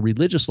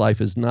religious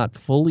life is not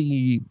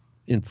fully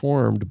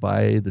informed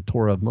by the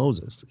Torah of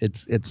Moses.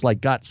 It's like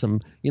got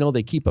some,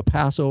 they keep a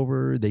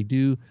Passover, they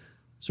do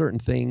certain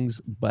things,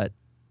 but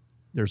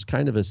there's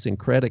kind of a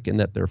syncretic in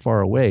that they're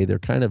far away. They're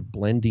kind of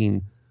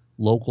blending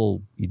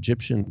local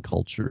Egyptian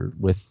culture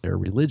with their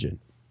religion.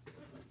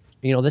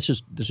 That's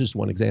just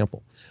one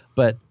example.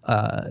 But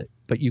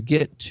you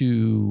get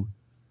to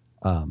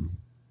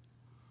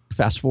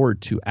fast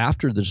forward to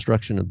after the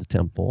destruction of the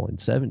temple in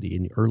 70,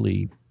 and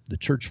the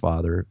church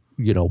father,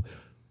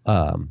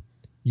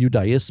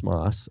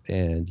 Judaismos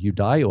and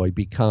Judaioi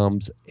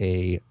becomes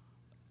a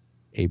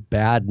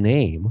bad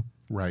name,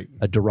 Right.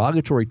 a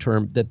derogatory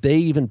term that they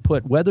even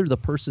put, whether the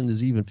person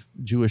is even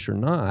Jewish or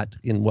not,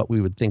 in what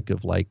we would think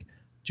of like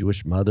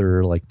Jewish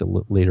mother, like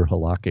the later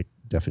halakhic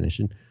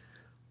definition.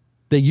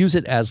 They use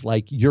it as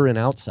like you're an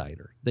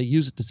outsider. They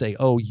use it to say,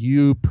 "Oh,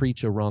 you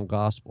preach a wrong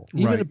gospel."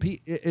 Even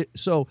Right.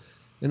 so,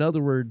 in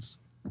other words,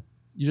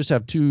 you just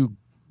have two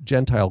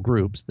Gentile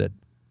groups that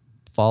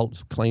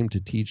claim to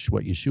teach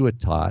what Yeshua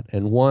taught,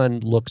 and one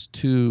looks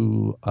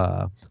too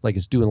like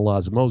it's doing the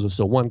laws of Moses.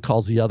 So one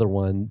calls the other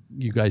one,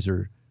 "You guys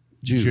are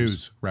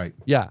Jews." Right.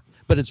 Yeah,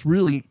 but it's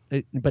really,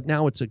 but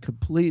now it's a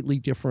completely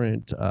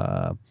different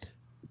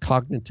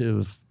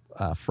cognitive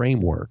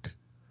framework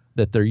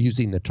that they're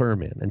using the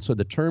term in, and so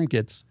the term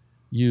gets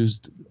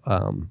used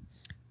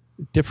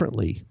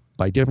differently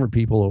by different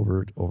people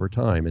over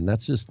time, and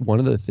that's just one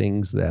of the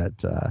things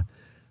that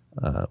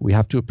we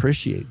have to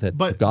appreciate. That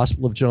the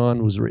Gospel of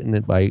John was written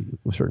by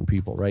certain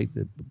people, right?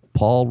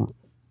 Paul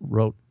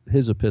wrote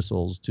his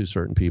epistles to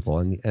certain people,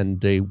 and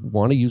they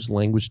want to use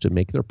language to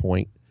make their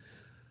point.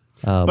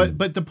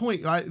 But the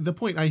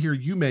point I hear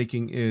you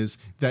making is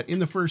that in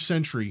the first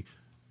century,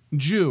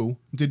 Jew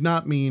did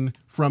not mean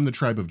from the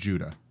tribe of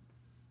Judah.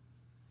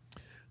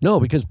 No,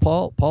 because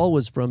Paul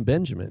was from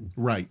Benjamin.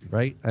 Right.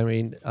 Right. I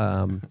mean,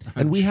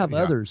 and we have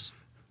Yeah. others.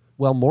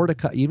 Well,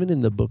 Mordecai, even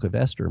in the book of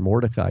Esther,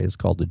 Mordecai is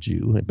called a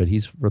Jew, but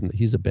he's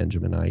a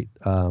Benjaminite.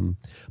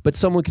 But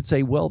someone could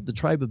say, well, the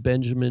tribe of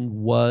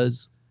Benjamin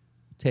was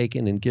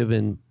taken and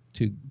given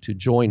to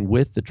join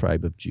with the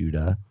tribe of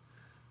Judah,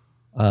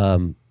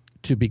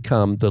 to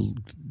become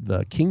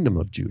the kingdom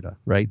of Judah,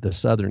 right? The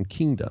southern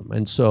kingdom.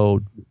 And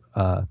so,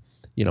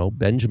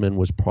 Benjamin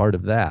was part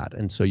of that.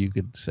 And so you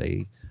could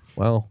say,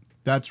 well,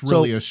 that's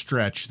really a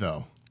stretch,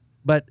 though.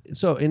 But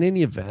so in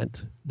any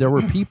event, there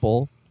were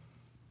people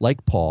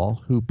like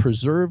Paul who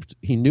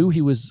he knew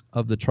he was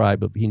of the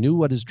tribe, he knew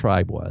what his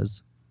tribe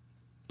was,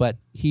 but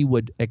he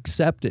would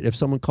accept it. If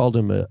someone called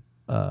him a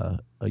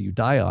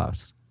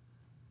Judaios,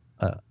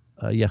 a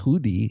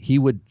Yehudi, he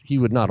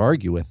would not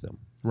argue with them.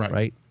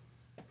 Right.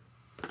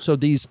 So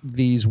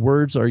these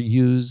words are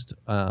used,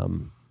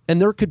 and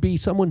there could be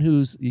someone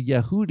who's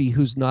Yehudi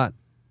who's not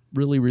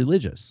really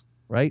religious,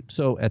 right?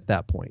 So at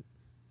that point,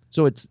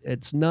 so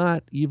it's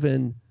not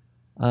even,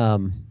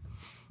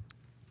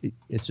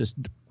 it's just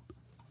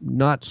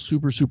not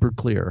super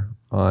clear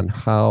on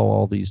how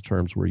all these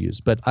terms were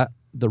used. But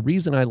the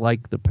reason I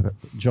like the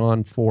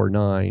John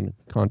 4:9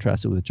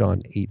 contrasted with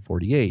John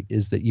 8:48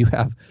 is that you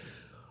have,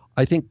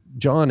 I think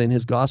John in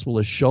his gospel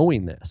is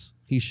showing this.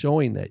 He's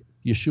showing that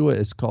Yeshua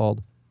is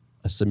called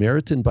a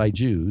Samaritan by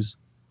Jews,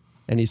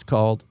 and he's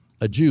called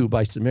a Jew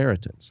by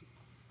Samaritans.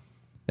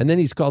 And then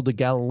he's called a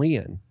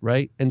Galilean,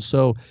 right? And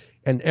so,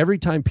 and every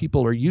time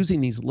people are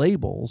using these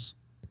labels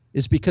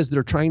is because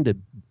they're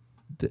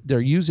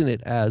using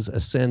it as a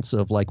sense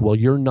of like, well,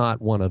 you're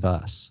not one of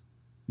us.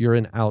 You're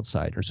an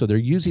outsider. So they're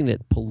using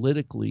it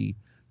politically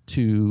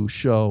to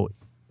show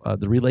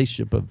the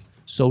relationship of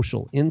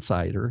social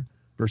insider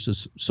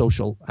versus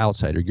social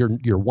outsider.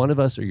 You're one of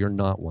us or you're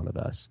not one of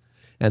us.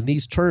 And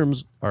these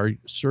terms are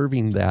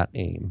serving that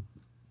aim.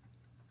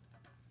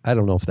 I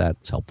don't know if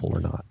that's helpful or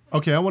not.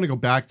 Okay, I want to go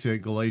back to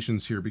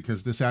Galatians here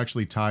because this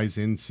actually ties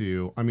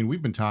into, I mean,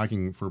 we've been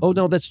talking for... Oh,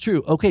 no, that's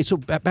true. Okay, so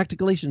back to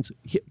Galatians.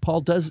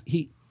 Paul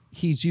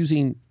he's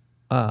using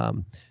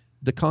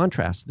the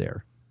contrast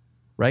there,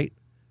 right?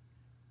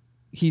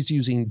 He's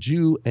using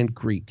Jew and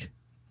Greek.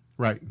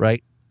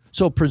 Right.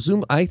 So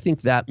I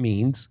think that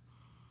means,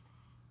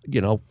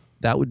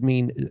 that would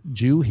mean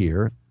Jew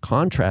here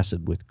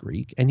contrasted with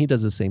Greek, and he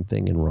does the same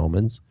thing in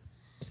Romans.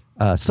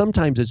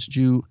 Sometimes it's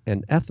Jew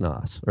and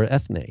ethnos or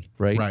ethne,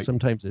 right?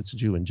 Sometimes it's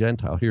Jew and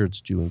Gentile. Here it's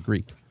Jew and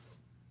Greek.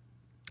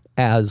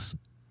 As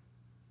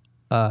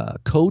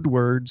code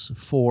words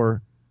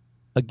for,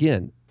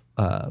 again,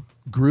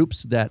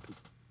 groups that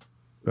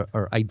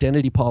are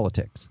identity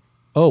politics.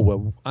 Oh,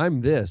 well,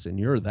 I'm this and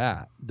you're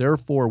that.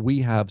 Therefore,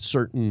 we have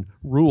certain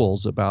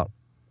rules about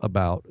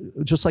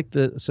just like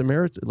the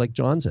Samaritan, like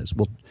John says.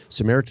 Well,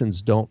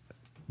 Samaritans don't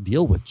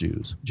deal with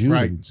Jews. Jews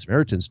and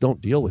Samaritans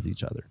don't deal with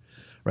each other.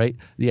 Right?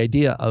 The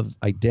idea of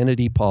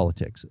identity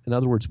politics. In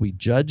other words, we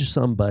judge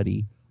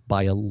somebody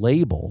by a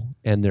label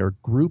and their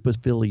group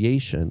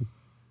affiliation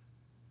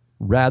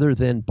rather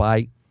than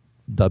by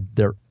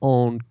their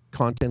own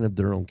content of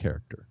their own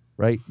character,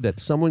 right? That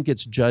someone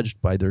gets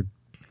judged by their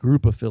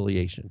group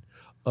affiliation.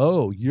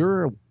 Oh,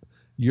 you're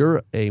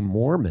a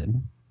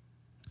Mormon,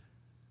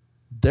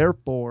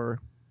 therefore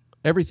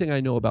everything I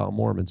know about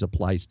Mormons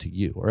applies to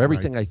you, or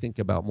everything I think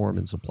about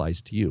Mormons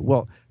applies to you.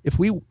 Well, if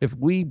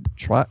we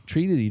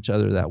treated each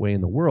other that way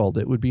in the world,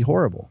 it would be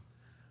horrible.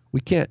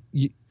 We can't,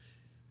 you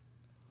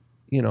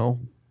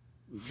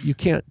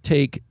can't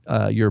take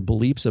your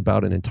beliefs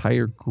about an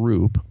entire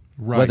group,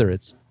 whether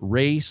it's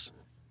race,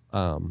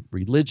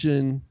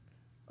 religion,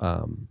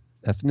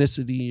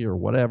 ethnicity, or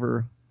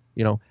whatever,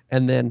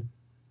 and then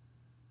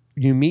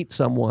you meet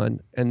someone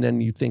and then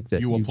you think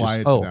that you apply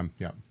it to them.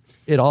 Yeah.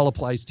 It all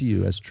applies to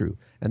you as true.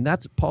 And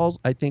that's Paul's,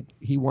 I think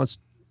he wants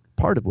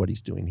part of what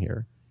he's doing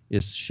here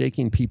is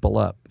shaking people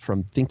up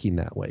from thinking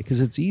that way,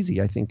 because it's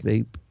easy. I think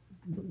it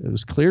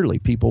was clearly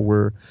people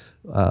were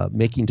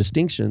making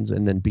distinctions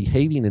and then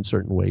behaving in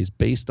certain ways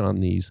based on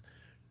these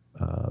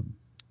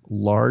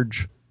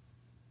large,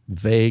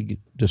 vague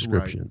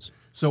descriptions. Right.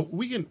 So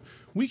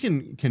we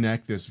can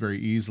connect this very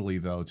easily,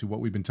 though, to what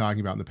we've been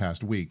talking about in the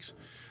past weeks.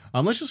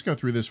 Let's just go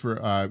through this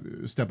for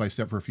step by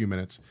step for a few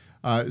minutes,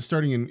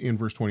 starting in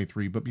verse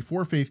 23. But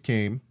before faith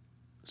came,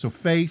 so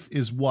faith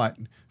is what?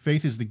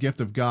 Faith is the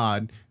gift of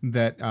God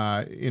that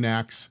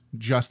enacts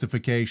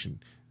justification.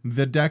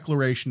 The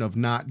declaration of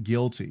not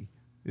guilty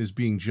is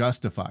being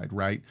justified,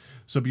 right?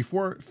 So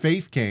before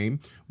faith came,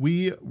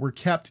 we were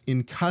kept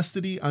in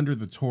custody under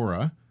the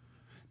Torah,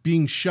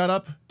 being shut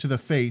up to the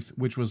faith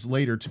which was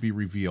later to be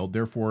revealed.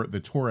 Therefore, the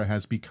Torah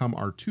has become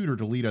our tutor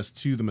to lead us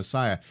to the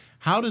Messiah.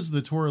 How does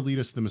the Torah lead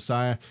us to the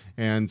Messiah?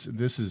 And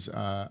this is,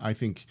 I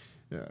think,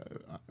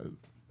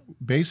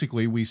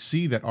 basically we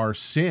see that our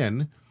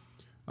sin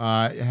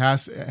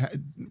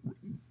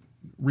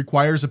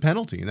requires a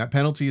penalty, and that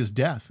penalty is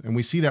death. And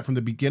we see that from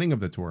the beginning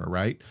of the Torah,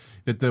 right?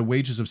 That the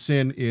wages of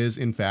sin is,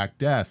 in fact,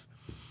 death.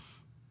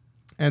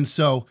 And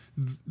so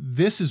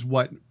this is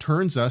what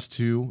turns us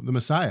to the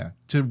Messiah,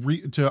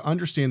 to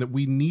understand that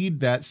we need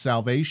that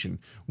salvation.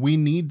 We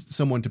need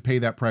someone to pay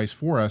that price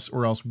for us,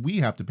 or else we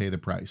have to pay the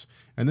price.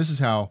 And this is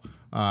how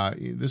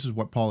this is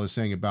what Paul is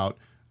saying about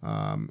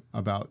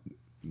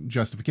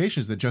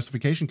justification, is that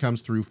justification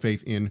comes through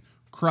faith in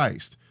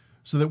Christ,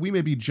 so that we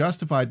may be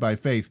justified by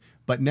faith.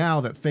 But now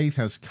that faith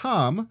has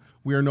come,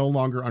 we are no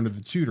longer under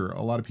the tutor.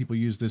 A lot of people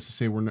use this to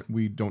say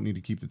we don't need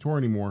to keep the Torah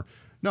anymore.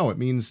 No, it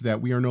means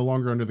that we are no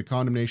longer under the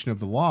condemnation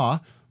of the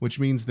law, which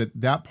means that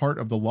that part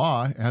of the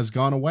law has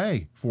gone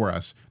away for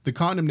us. The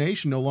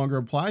condemnation no longer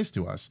applies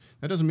to us.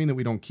 That doesn't mean that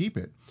we don't keep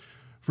it.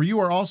 For you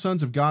are all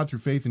sons of God through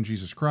faith in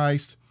Jesus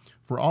Christ.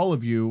 For all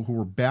of you who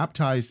were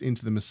baptized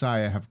into the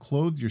Messiah have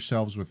clothed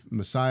yourselves with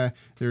Messiah.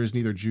 There is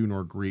neither Jew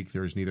nor Greek.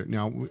 There is neither.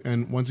 Now,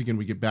 and once again,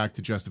 we get back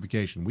to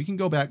justification. We can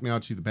go back now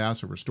to the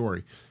Passover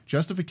story.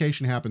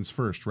 Justification happens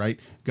first, right?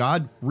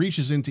 God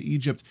reaches into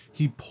Egypt.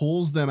 He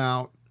pulls them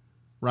out.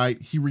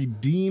 Right? He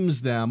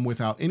redeems them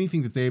without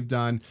anything that they've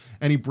done,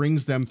 and he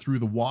brings them through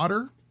the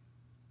water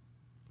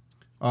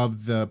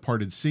of the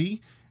parted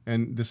sea,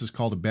 and this is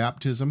called a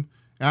baptism.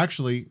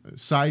 Actually,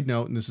 side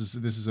note, and this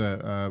is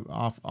a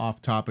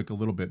off topic a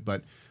little bit,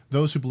 but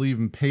those who believe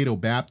in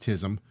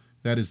paedobaptism,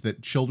 that is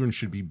that children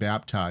should be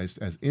baptized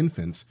as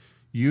infants,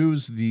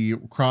 use the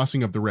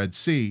crossing of the Red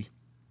Sea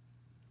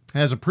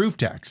as a proof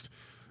text.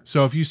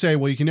 So if you say,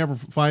 well, you can never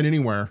find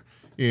anywhere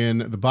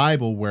in the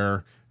Bible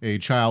where a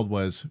child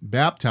was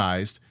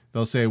baptized,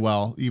 they'll say,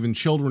 well, even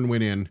children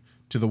went in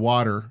to the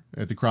water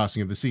at the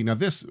crossing of the sea. Now,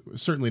 this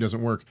certainly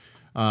doesn't work.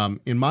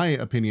 In my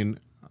opinion,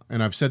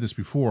 and I've said this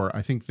before,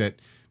 I think that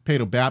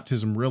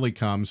paedobaptism really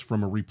comes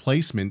from a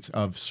replacement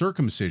of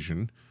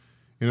circumcision.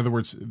 In other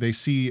words, they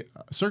see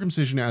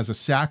circumcision as a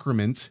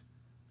sacrament.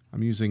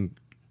 I'm using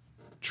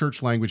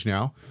church language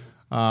now.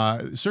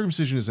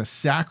 Circumcision is a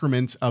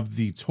sacrament of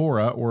the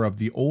Torah or of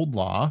the old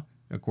law,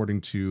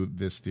 according to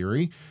this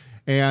theory.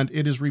 And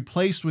it is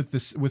replaced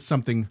with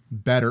something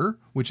better,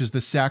 which is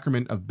the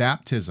sacrament of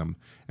baptism.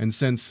 And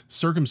since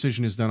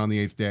circumcision is done on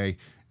the 8th day,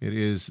 it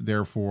is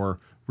therefore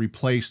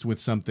replaced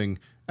with something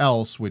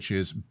else, which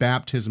is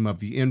baptism of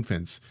the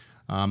infants.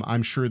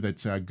 I'm sure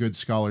that good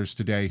scholars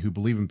today who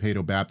believe in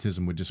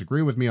paedobaptism would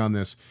disagree with me on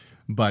this,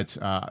 but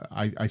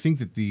I think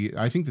that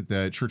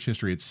the church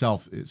history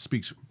itself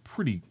speaks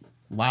pretty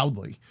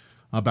loudly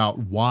about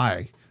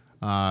why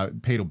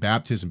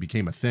paedobaptism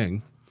became a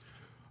thing.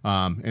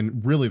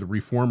 And really, the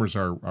reformers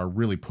are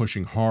really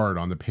pushing hard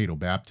on the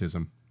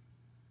paedobaptism.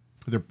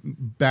 They're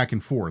back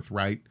and forth,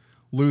 right?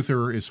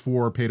 Luther is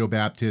for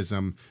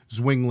paedobaptism.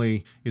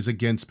 Zwingli is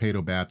against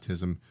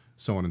paedobaptism,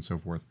 so on and so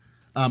forth.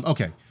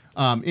 Okay.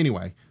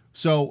 Anyway,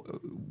 so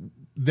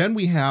then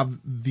we have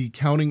the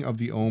counting of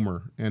the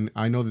Omer, and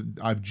I know that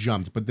I've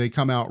jumped, but they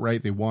come out,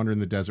 right? They wander in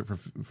the desert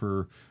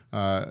for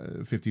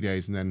 50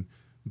 days, and then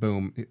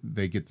boom,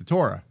 they get the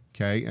Torah.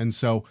 Okay, and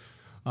so.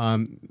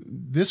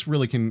 This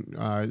really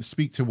can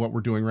speak to what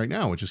we're doing right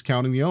now, which is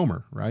counting the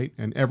Omer, right?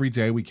 And every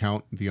day we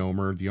count the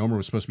Omer. The Omer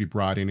was supposed to be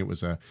brought in. It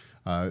was a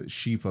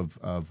sheaf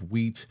of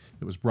wheat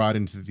that was brought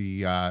into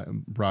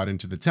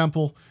the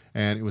temple,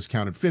 and it was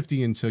counted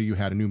 50 until you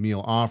had a new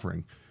meal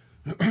offering.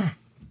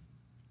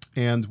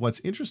 And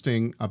what's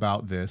interesting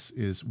about this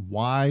is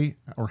why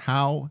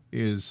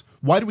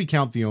do we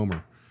count the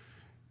Omer?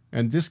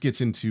 And this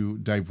gets into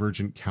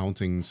divergent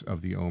countings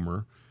of the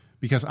Omer,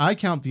 because I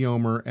count the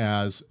Omer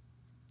as.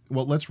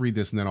 Well, let's read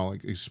this and then I'll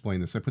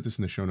explain this. I put this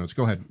in the show notes.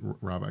 Go ahead,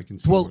 Rob. I can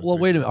see. Well,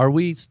 wait a minute. Are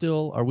we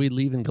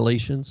leaving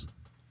Galatians?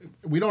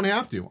 We don't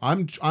have to.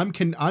 I'm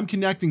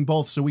connecting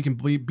both so we can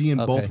be in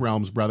both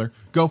realms, brother.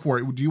 Go for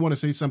it. Do you want to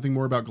say something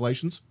more about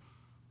Galatians?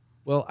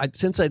 Well,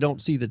 since I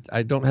don't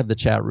have the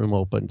chat room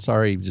open.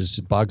 Sorry, it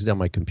just bogs down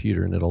my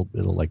computer and it'll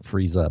like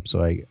freeze up.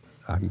 So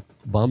I'm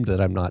bummed that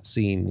I'm not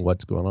seeing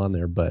what's going on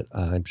there, but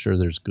I'm sure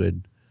there's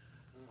good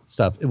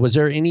stuff. Was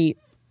there any?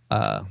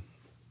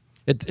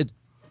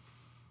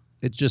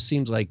 it just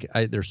seems like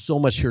there's so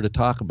much here to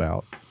talk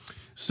about.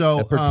 So,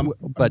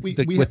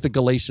 with the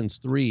Galatians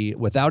 3,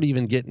 without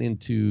even getting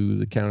into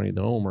the county of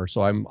the Omer,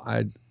 so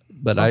I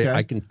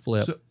can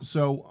flip.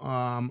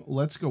 So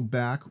let's go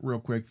back real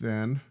quick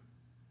then.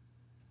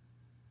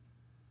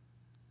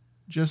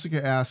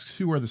 Jessica asks,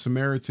 who are the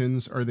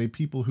Samaritans? Are they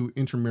people who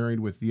intermarried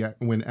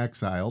when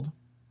exiled?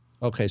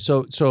 Okay,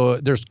 so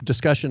there's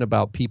discussion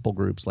about people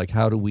groups, like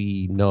how do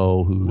we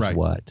know who's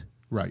what?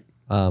 Right.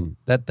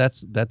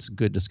 That's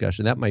good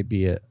discussion. That might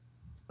be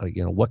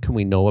what can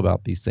we know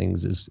about these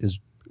things is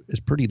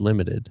pretty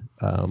limited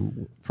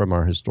from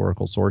our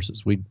historical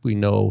sources. We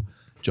know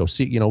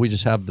we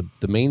just have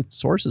the main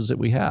sources that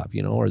we have,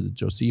 are the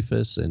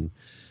Josephus and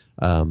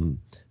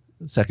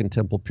Second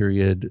Temple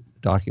period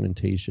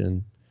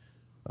documentation.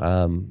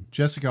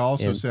 Jessica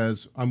also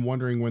says, I'm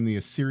wondering when the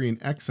Assyrian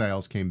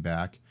exiles came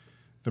back,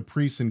 the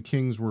priests and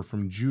kings were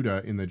from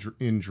Judah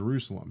in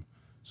Jerusalem.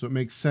 So it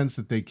makes sense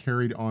that they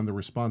carried on the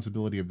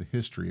responsibility of the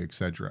history,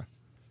 etc.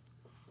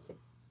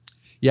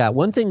 Yeah,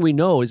 one thing we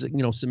know is that,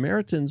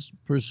 Samaritans,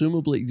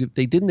 presumably,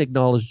 they didn't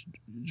acknowledge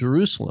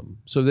Jerusalem.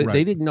 So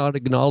they did not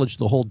acknowledge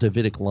the whole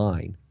Davidic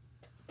line.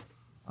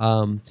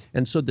 And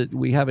so that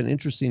we have an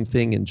interesting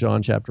thing in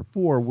John chapter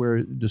 4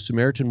 where the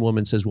Samaritan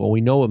woman says, well, we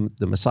know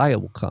the Messiah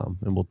will come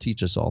and will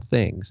teach us all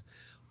things.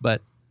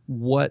 But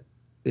what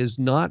is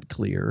not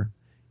clear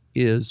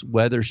is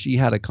whether she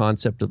had a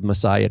concept of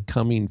Messiah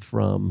coming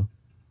from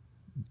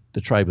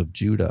the tribe of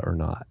Judah or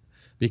not.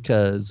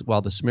 Because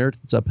while the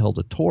Samaritans upheld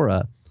the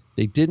Torah,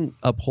 they didn't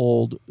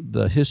uphold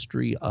the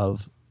history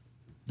of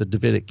the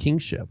Davidic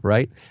kingship,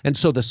 right? And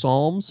so the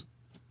Psalms,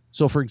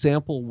 so for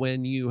example,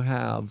 when you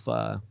have,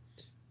 whether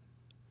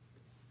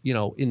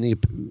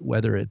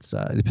it's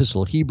the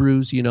Epistle of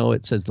Hebrews,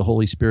 it says the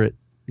Holy Spirit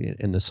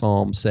in the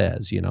Psalm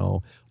says,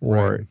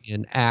 or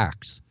in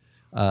Acts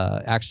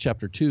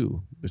chapter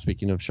 2,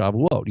 speaking of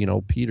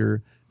Shavuot,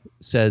 Peter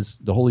says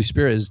the Holy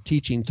Spirit is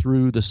teaching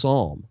through the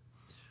Psalm.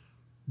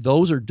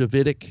 Those are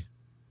Davidic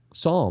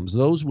Psalms.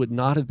 Those would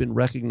not have been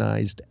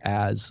recognized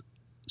as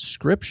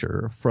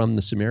scripture from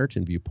the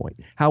Samaritan viewpoint.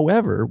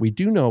 However, we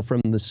do know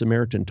from the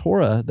Samaritan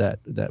Torah that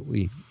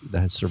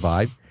has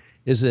survived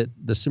is that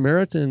the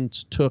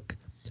Samaritans took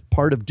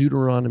part of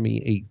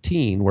Deuteronomy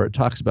 18, where it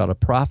talks about a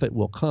prophet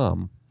will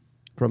come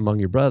from among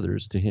your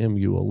brothers, to him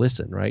you will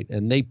listen, right?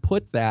 And they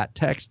put that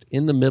text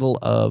in the middle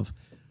of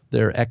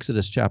their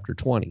Exodus chapter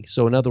 20.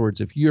 So in other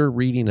words, if you're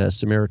reading a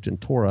Samaritan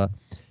Torah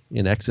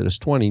in Exodus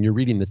 20, and you're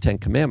reading the 10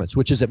 Commandments,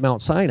 which is at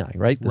Mount Sinai,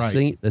 right?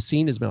 The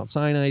scene is Mount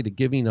Sinai, the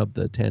giving of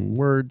the 10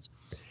 words.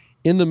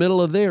 In the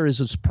middle of there is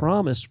this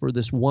promise for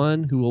this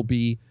one who will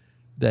be,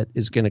 that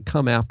is going to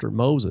come after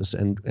Moses,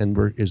 and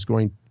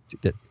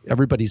that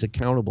everybody's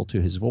accountable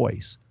to his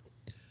voice.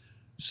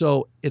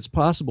 So it's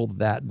possible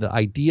that the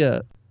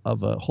idea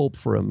of a hope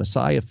for a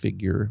Messiah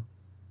figure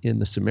in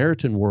the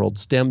Samaritan world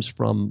stems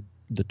from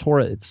the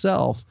Torah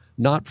itself,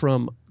 not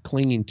from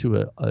clinging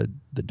to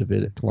the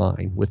Davidic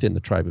line within the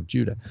tribe of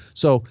Judah.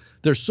 So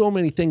there's so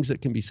many things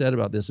that can be said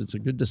about this. It's a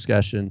good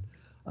discussion.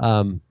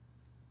 And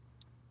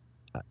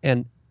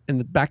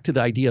back to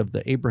the idea of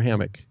the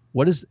Abrahamic,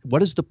 what is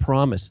the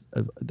promise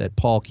that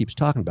Paul keeps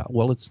talking about?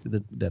 Well, it's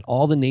that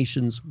all the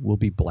nations will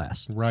be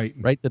blessed.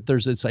 Right. That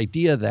there's this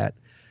idea that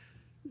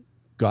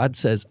God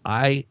says,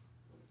 I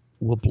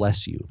will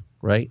bless you,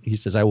 right? He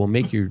says, I will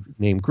make your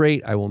name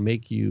great. I will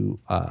make you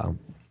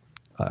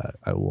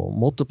I will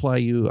multiply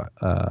you.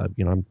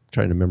 I'm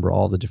trying to remember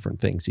all the different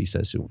things he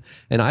says to him.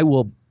 And I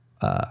will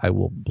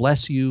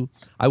bless you.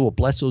 I will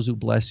bless those who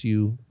bless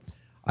you.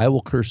 I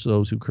will curse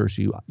those who curse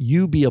you.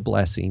 You be a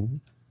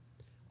blessing.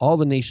 All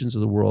the nations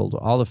of the world,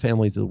 all the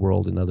families of the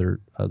world, and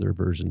other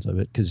versions of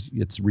it, because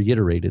it's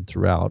reiterated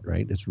throughout,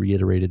 right? It's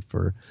reiterated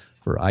for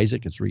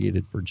Isaac. It's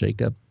reiterated for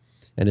Jacob.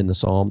 And in the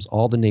Psalms,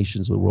 all the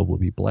nations of the world will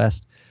be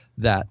blessed.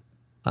 That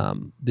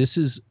this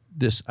is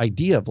this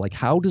idea of like,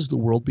 how does the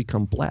world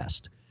become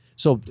blessed?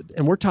 So,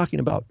 and we're talking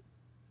about,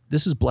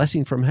 this is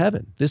blessing from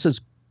heaven. This is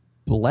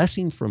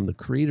blessing from the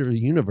creator of the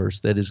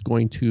universe that is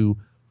going to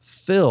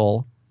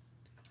fill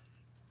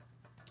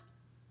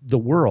the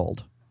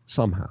world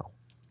somehow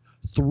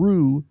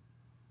through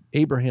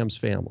Abraham's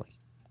family,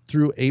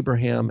 through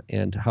Abraham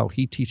and how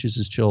he teaches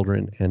his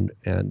children,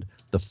 and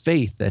the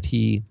faith that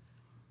he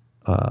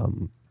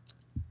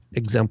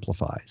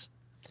exemplifies.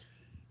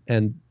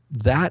 And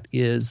that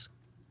is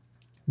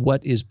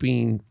what is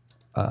being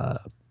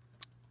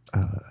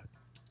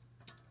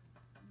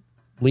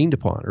leaned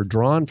upon or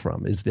drawn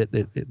from, is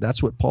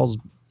that's what Paul's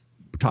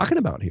talking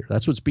about here.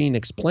 That's what's being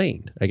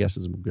explained, I guess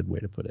is a good way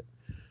to put it.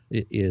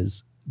 It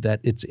is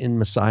that it's in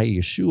Messiah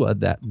Yeshua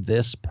that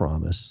this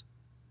promise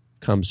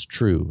comes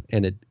true.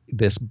 And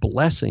this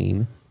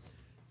blessing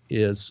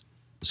is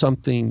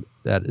something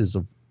that is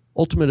of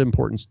ultimate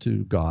importance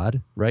to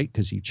God, right?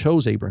 Because he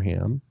chose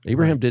Abraham.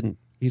 Abraham didn't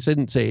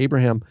say,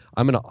 Abraham,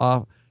 I'm going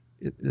to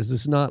this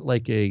is not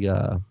like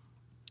a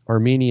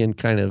Armenian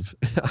kind of,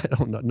 I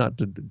don't know, not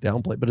to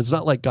downplay, but it's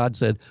not like God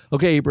said,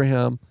 okay,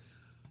 Abraham,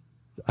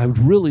 I would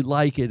really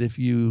like it if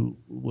you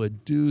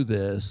would do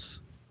this.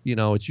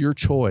 It's your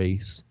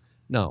choice.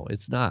 No,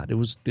 it's not.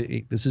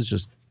 This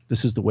is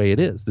the way it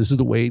is. This is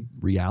the way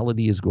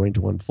reality is going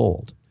to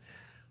unfold.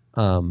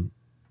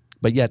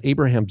 But yet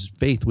Abraham's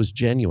faith was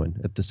genuine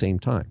at the same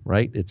time,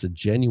 right? It's a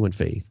genuine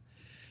faith,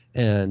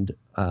 and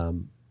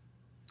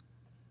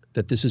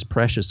that this is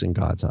precious in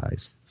God's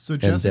eyes. So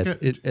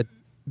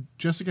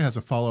Jessica has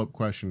a follow-up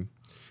question,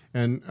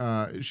 and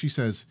she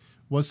says,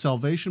 was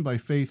salvation by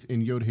faith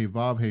in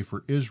Yod-Heh-Vav-Heh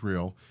for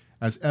Israel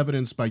as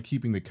evidenced by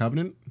keeping the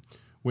covenant?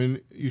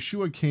 When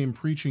Yeshua came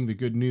preaching the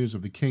good news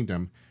of the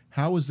kingdom,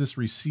 how was this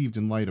received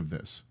in light of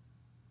this?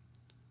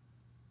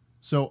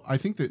 So I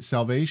think that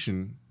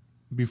salvation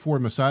before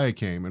Messiah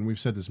came, and we've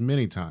said this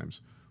many times,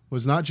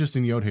 was not just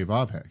in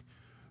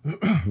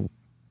Yod-Heh-Vav-Heh.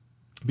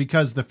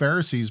 Because the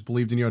Pharisees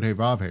believed in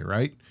Yod-Heh-Vav-Heh,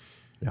 right?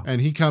 Yeah.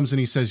 And he comes and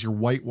he says, you're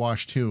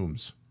whitewashed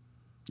tombs.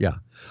 Yeah.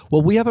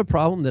 Well, we have a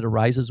problem that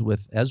arises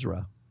with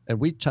Ezra. And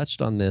we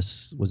touched on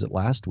this, was it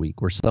last week,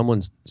 where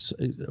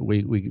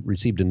we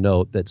received a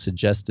note that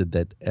suggested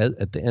that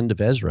at the end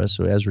of Ezra,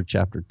 so Ezra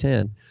chapter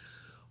 10,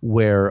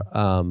 where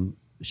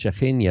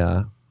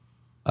Shechaniah,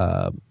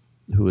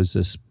 who is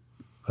this,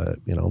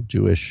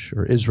 Jewish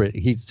or Israel,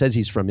 he says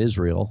he's from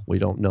Israel. We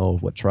don't know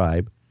what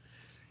tribe.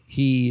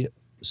 He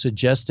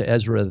suggests to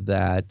Ezra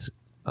that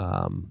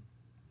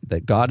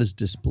that God is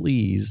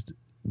displeased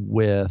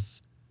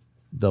with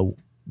the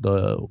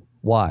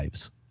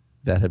wives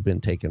that have been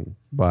taken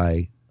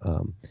by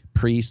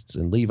priests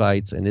and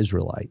Levites and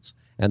Israelites,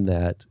 and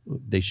that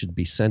they should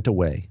be sent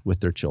away with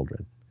their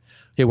children.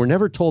 Okay, we're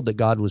never told that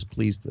God was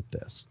pleased with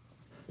this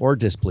or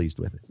displeased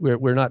with it.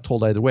 We're not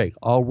told either way.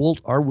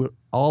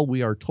 All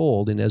we are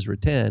told in Ezra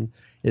 10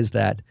 is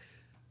that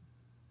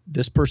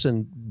this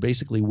person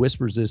basically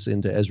whispers this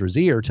into Ezra's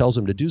ear, tells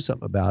him to do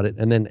something about it,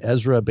 and then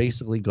Ezra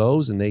basically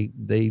goes and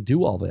they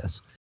do all this.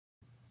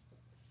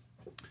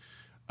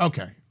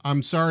 Okay,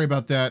 I'm sorry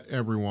about that,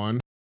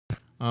 everyone.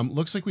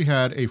 Looks like we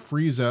had a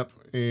freeze up,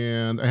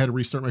 and I had to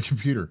restart my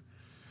computer.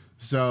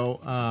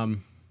 So,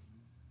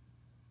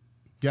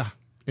 yeah.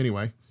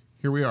 Anyway,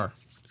 here we are.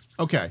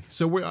 Okay,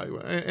 so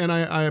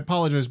I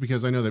apologize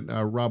because I know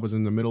that Rob was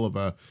in the middle of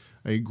a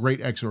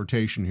great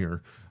exhortation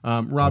here.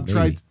 Rob,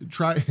 try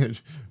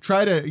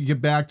to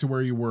get back to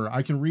where you were.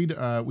 I can read.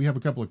 We have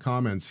a couple of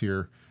comments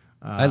here.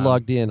 I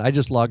logged in. I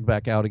just logged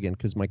back out again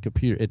because my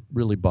computer, it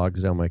really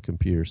bogs down my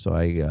computer.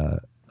 So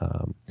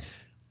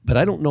but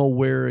I don't know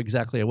where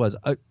exactly I was.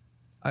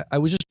 I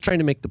was just trying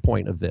to make the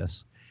point of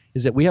this,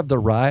 is that we have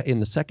in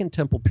the Second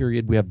Temple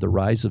period, we have the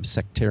rise of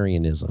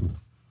sectarianism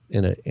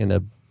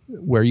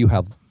where you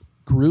have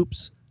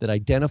groups that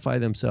identify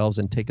themselves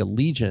and take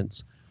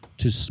allegiance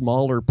to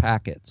smaller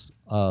packets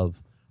of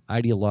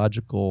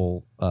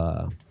ideological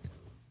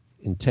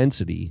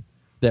intensity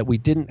that we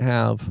didn't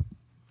have.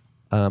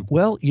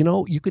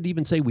 You could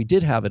even say we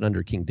did have it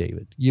under King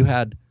David. You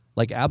had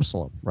like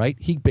Absalom, right?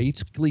 He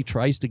basically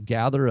tries to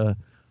gather a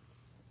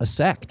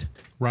sect,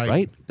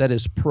 right? That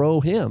is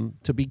pro him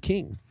to be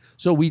king.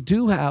 So we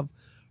do have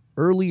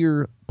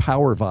earlier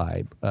power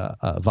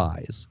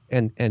vies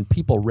and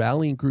people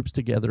rallying groups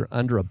together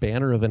under a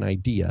banner of an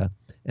idea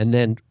and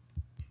then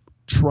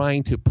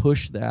trying to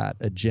push that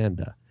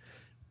agenda.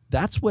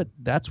 That's what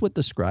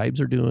the scribes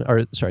are doing,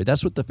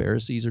 that's what the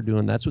Pharisees are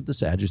doing. That's what the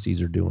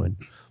Sadducees are doing.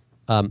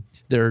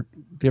 There are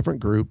different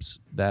groups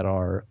that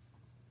are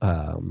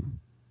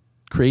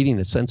creating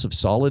a sense of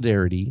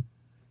solidarity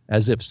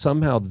as if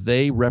somehow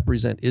they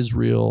represent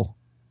Israel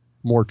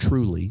more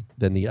truly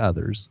than the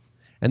others.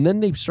 And then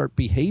they start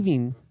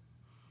behaving,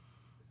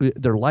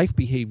 their life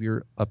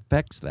behavior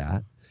affects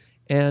that,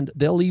 and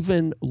they'll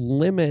even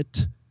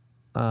limit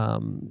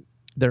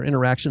their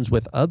interactions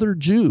with other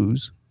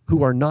Jews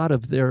who are not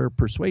of their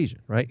persuasion,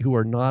 right? Who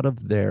are not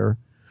of their,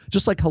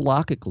 just like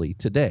halakhically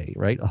today,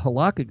 right?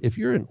 If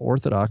you're an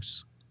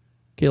Orthodox,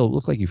 Caleb, it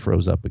looked like you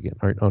froze up again.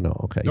 Oh no,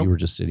 okay, nope. You were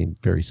just sitting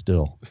very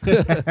still.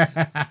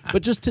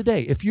 But just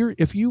today, if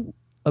you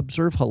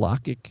observe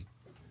halakhic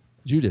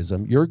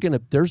Judaism,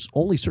 there's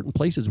only certain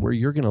places where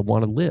you're gonna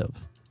want to live,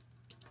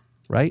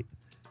 right?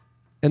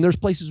 And there's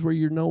places where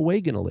you're no way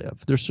gonna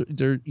live.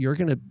 You're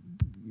going to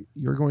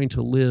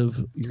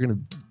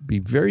be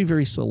very,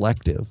 very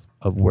selective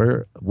of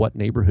what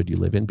neighborhood you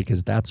live in,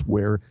 because that's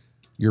where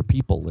your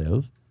people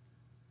live,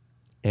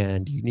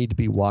 and you need to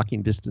be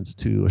walking distance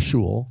to a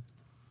shul,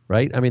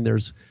 right? I mean,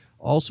 there's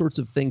all sorts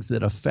of things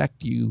that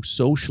affect you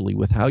socially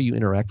with how you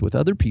interact with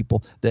other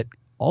people that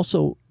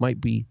also might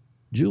be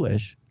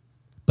Jewish,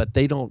 but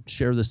they don't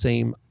share the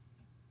same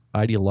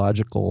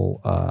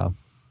ideological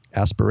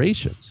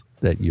aspirations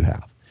that you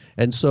have.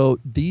 And so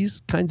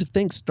these kinds of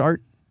things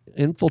start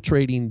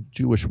infiltrating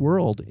Jewish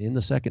world in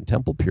the Second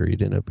Temple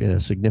period in a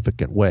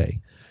significant way.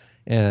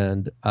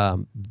 And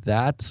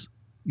that's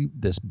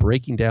this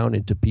breaking down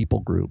into people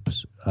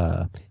groups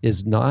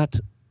that's not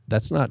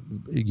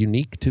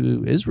unique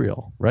to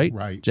Israel, right?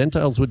 Right.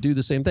 Gentiles would do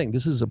the same thing.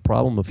 This is a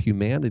problem of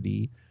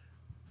humanity,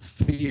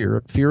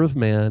 fear of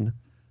man,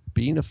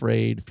 being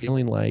afraid,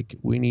 feeling like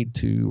we need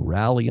to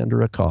rally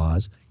under a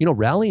cause.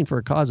 Rallying for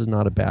a cause is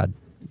not a bad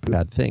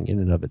thing in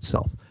and of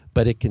itself,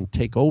 but it can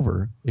take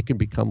over. It can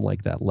become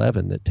like that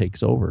leaven that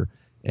takes over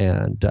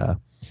And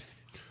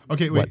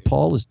Okay, wait. what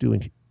Paul is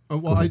doing. Oh,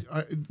 well,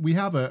 we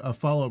have a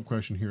follow-up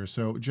question here.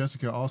 So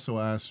Jessica also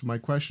asks, my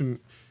question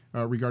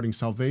regarding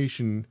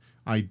salvation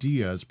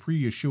ideas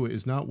pre-Yeshua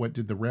is not what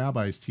did the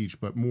rabbis teach,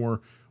 but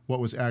more what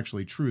was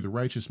actually true. The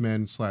righteous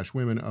men /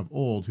 women of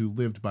old who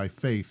lived by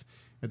faith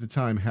at the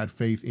time had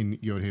faith in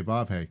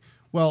Yod-Heh-Vav-Heh.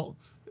 Well,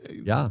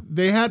 Yeah,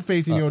 they had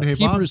faith in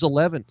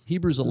Yod-Heh-Vav-Heh.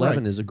 Hebrews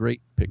 11 Right. is a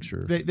great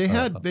picture. They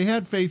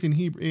had faith in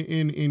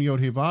in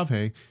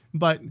Yod-Heh-Vav-Heh,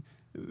 but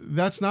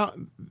that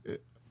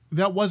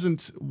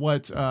wasn't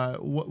what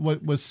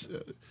was.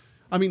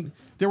 I mean,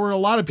 there were a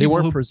lot of They people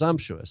weren't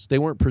presumptuous. They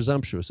weren't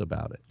presumptuous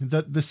about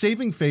it. the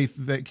saving faith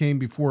that came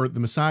before the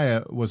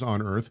Messiah was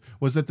on earth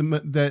was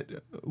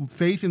that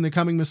faith in the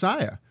coming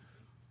Messiah,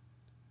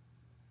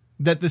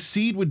 that the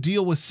seed would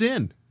deal with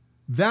sin.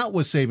 That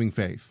was saving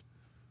faith.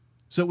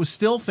 So it was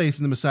still faith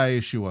in the Messiah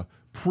Yeshua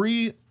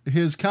pre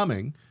his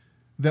coming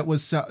that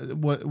was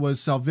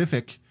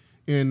salvific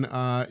in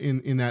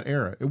that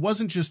era. It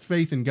wasn't just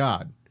faith in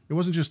God. It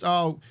wasn't just,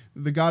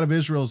 the God of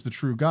Israel is the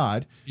true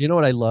God. You know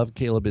what I love,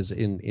 Caleb, is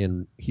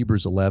in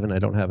Hebrews 11. I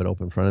don't have it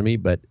open in front of me,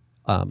 but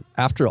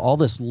after all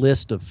this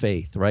list of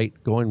faith, right,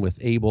 going with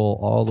Abel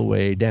all the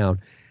way down,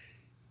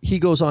 he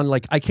goes on,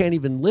 like, I can't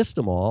even list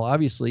them all,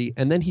 obviously,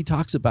 and then he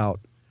talks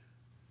about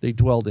they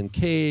dwelled in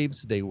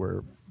caves, they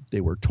were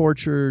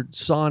tortured,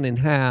 sawn in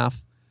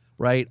half,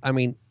 right? I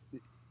mean,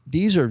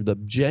 these are the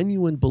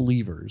genuine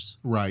believers.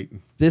 Right.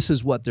 This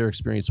is what their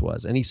experience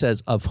was. And he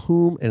says, of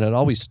whom, and it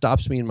always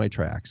stops me in my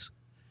tracks,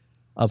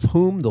 of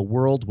whom the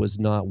world was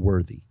not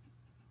worthy.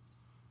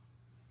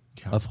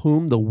 Yeah. Of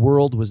whom the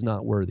world was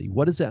not worthy.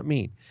 What does that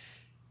mean?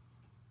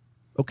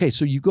 Okay,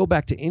 so you go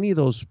back to any of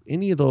those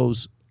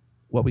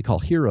what we call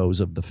heroes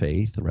of the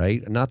faith,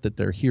 right? Not that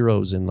they're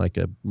heroes in like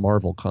a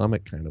Marvel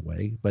comic kind of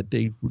way, but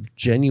they were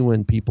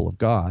genuine people of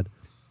God.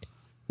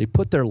 They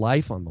put their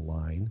life on the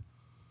line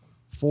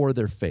for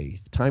their faith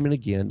time and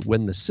again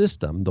when the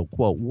system, the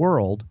quote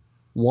world,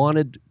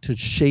 wanted to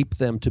shape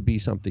them to be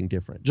something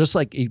different. Just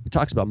like he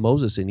talks about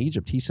Moses in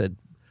Egypt, he said,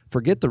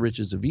 forget the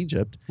riches of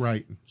Egypt.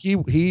 Right.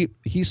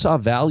 He saw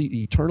value,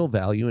 eternal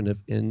value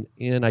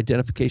in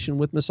identification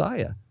with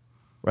Messiah,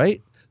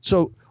 right?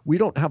 So we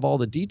don't have all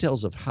the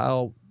details of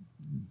how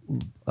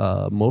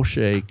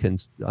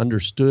Moshe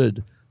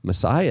understood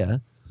Messiah.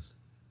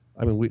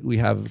 I mean, we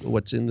have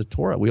what's in the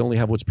Torah. We only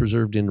have what's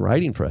preserved in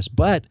writing for us.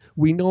 But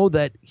we know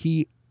that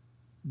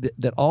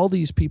that all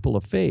these people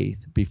of faith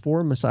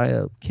before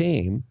Messiah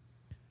came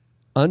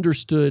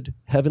understood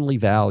heavenly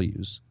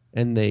values,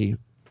 and they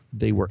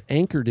were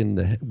anchored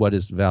in what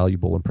is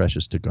valuable and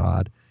precious to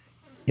God,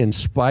 in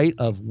spite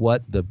of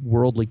what the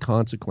worldly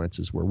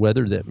consequences were,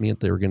 whether that meant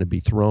they were going to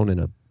be thrown in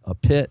a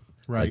pit,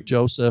 Right. like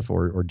Joseph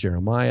or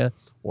Jeremiah,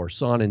 or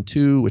sawn in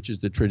two, which is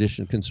the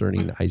tradition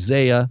concerning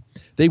Isaiah.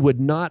 They would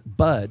not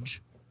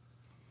budge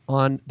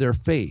on their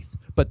faith,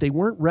 but they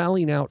weren't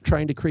rallying out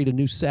trying to create a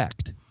new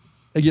sect.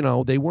 You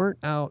know, they weren't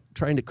out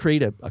trying to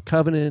create a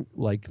covenant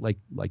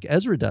like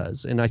Ezra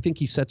does. And I think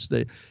he sets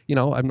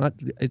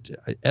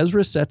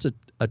Ezra sets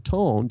a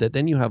tone that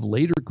then you have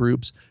later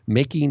groups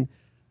making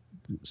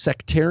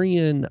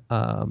sectarian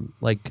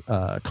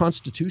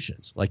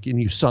constitutions,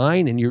 and you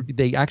sign and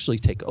they actually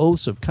take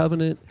oaths of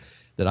covenant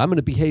that I'm going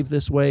to behave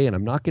this way and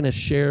I'm not going to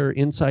share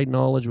inside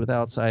knowledge with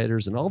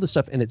outsiders and all this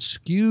stuff, and it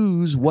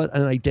skews what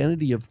an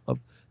identity of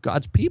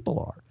God's people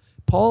are.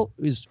 Paul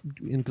is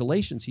in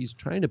Galatians, he's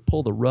trying to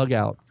pull the rug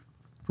out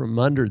from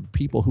under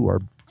people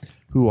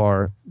who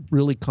are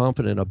really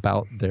confident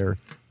about their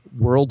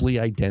worldly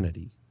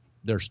identity.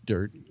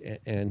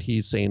 And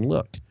he's saying,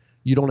 look,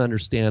 you don't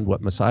understand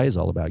what Messiah is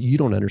all about. You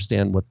don't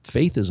understand what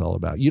faith is all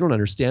about. You don't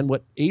understand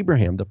what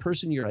Abraham, the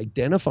person you're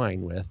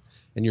identifying with,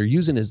 and you're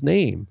using his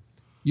name,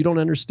 you don't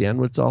understand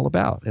what it's all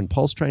about. And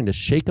Paul's trying to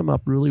shake them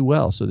up really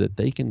well so that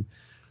they can,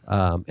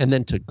 and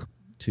then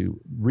to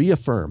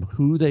reaffirm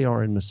who they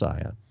are in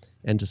Messiah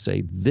and to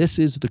say, this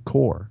is the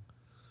core.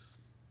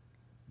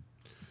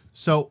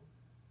 So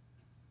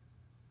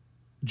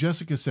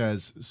Jessica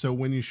says, so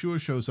when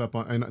Yeshua shows up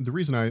and the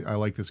reason I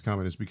like this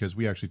comment is because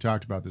we actually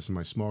talked about this in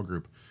my small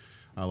group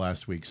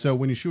last week. So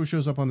when Yeshua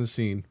shows up on the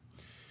scene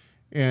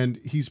and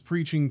he's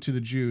preaching to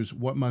the Jews,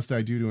 what must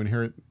I do to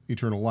inherit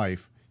eternal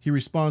life? He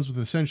responds with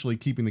essentially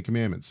keeping the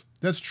commandments.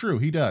 That's true,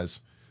 he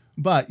does.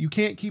 But you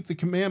can't keep the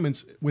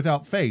commandments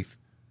without faith.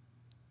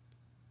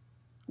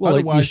 Well,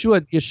 Otherwise,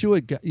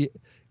 Yeshua,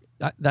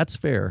 that's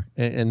fair.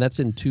 And that's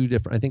in two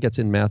different, I think that's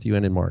in Matthew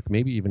and in Mark,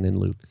 maybe even in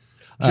Luke.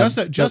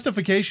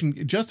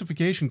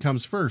 Justification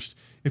comes first.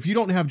 If you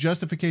don't have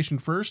justification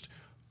first,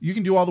 you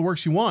can do all the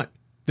works you want.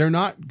 They're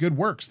not good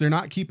works. They're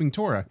not keeping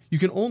Torah. You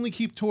can only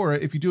keep Torah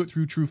if you do it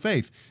through true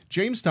faith.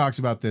 James talks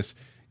about this.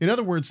 In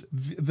other words,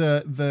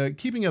 the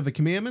keeping of the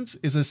commandments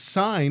is a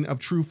sign of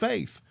true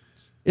faith.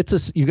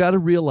 You got to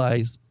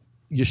realize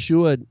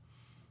Yeshua,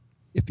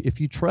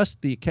 if you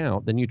trust the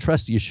account, then you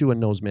trust Yeshua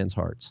knows men's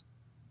hearts.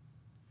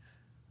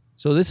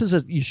 So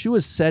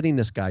Yeshua's setting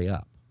this guy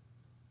up,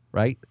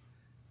 right?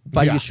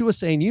 By Yeshua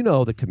saying, you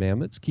know the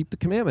commandments, keep the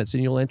commandments,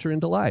 and you'll enter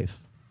into life.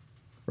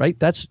 right?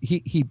 That's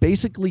he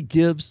basically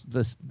gives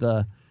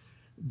the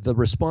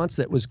response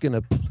that was going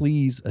to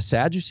please a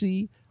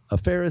Sadducee, a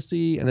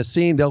Pharisee, and a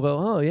Essene. They'll go,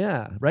 oh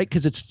yeah, right,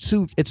 because it's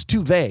too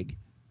vague.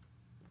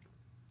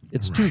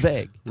 It's too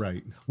vague.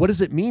 Right. What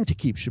does it mean to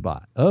keep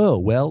Shabbat? Oh,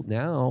 well,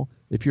 now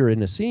if you're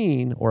an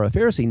Essene or a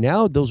Pharisee,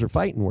 now those are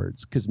fighting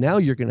words, because now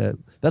you're gonna.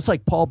 That's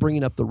like Paul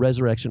bringing up the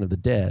resurrection of the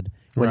dead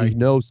when he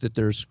knows that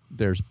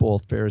there's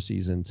both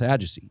Pharisees and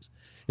Sadducees.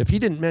 If he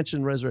didn't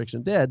mention resurrection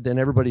of the dead, then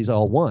everybody's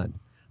all one.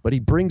 But he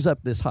brings up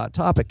this hot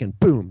topic and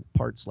boom,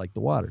 parts like the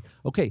water.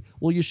 Okay,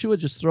 well, Yeshua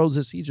just throws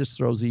this. He just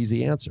throws the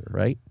easy answer,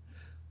 right?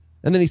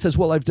 And then he says,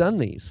 well, I've done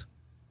these.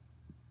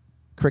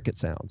 Cricket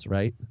sounds,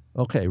 right?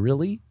 Okay,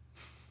 really?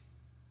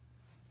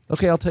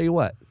 Okay, I'll tell you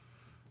what.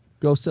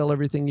 Go sell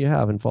everything you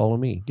have and follow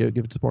me. Give it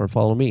to the poor and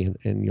follow me,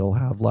 and you'll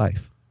have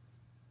life.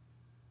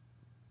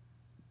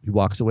 He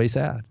walks away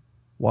sad.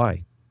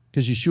 Why?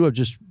 Because Yeshua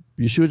just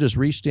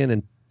reached in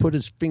and put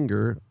his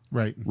finger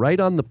right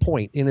on the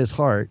point in his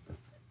heart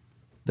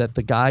that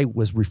the guy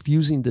was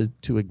refusing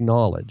to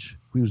acknowledge.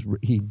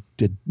 He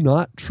did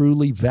not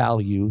truly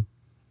value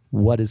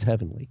what is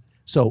heavenly.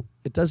 So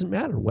it doesn't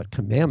matter what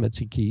commandments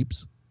he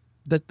keeps.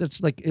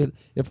 That's like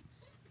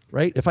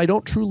if I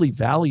don't truly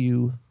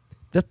value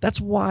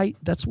that's why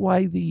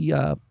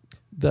the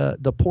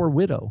poor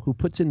widow who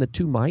puts in the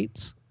 2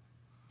 mites,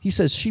 he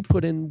says she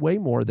put in way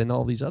more than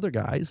all these other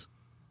guys.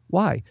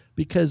 Why?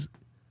 Because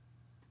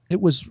it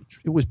was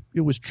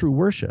true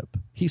worship.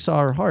 He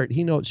saw her heart.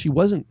 He knows she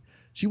wasn't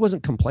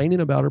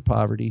complaining about her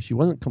poverty. She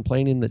wasn't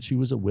complaining that she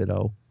was a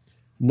widow.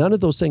 None of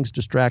those things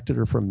distracted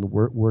her from the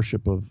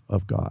worship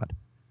of God.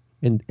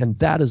 And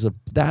that is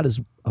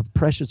of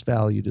precious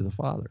value to the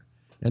Father.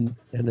 And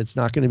it's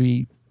not going to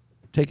be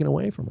taken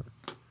away from her.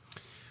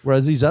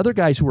 Whereas these other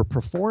guys who were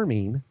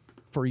performing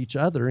for each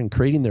other and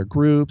creating their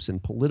groups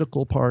and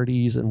political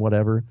parties and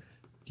whatever,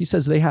 he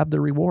says they have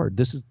their reward.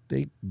 This is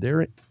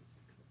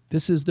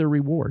their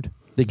reward.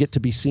 They get to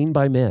be seen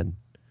by men.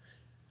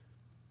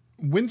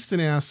 Winston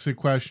asks a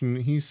question.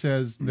 He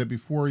says that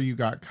before we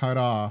got cut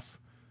off,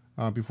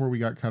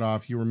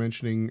 you were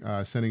mentioning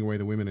sending away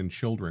the women and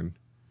children.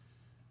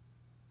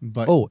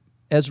 But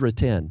Ezra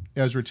 10.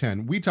 Ezra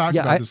 10. We talked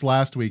about this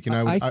last week, and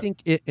I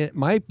think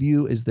my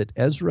view is that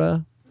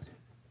Ezra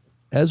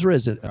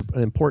is an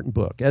important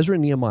book. Ezra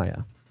and Nehemiah,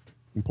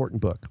 important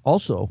book.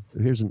 Also,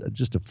 here's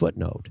just a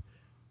footnote.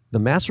 The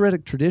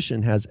Masoretic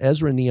tradition has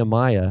Ezra and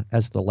Nehemiah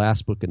as the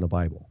last book in the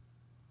Bible,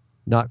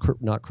 not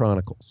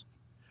Chronicles.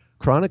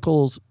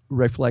 Chronicles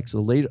reflects a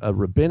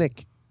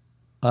rabbinic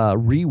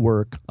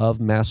rework of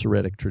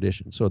Masoretic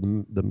tradition. So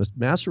the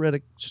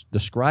Masoretic, the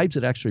scribes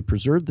that actually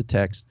preserved the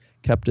text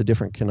kept a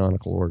different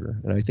canonical order,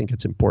 and I think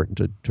it's important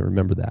to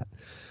remember that.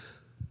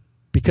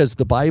 Because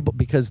the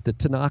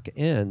Tanakh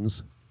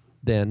ends,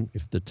 then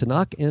if the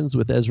Tanakh ends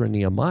with Ezra and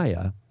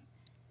Nehemiah,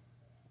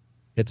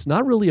 it's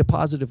not really a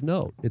positive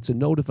note. It's a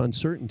note of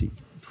uncertainty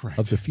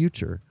of the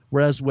future.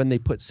 Whereas when they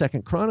put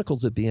 2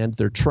 Chronicles at the end,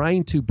 they're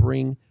trying to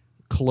bring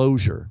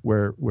closure,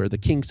 where the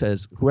king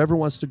says, whoever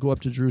wants to go up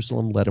to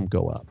Jerusalem, let him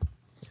go up.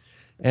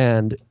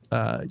 And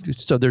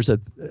so there's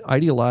an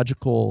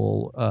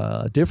ideological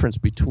difference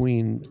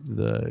between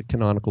the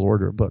canonical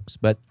order of books,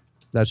 but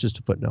that's just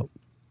a footnote.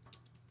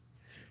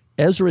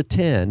 Ezra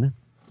 10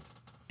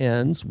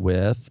 ends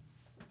with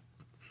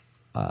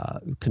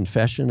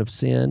confession of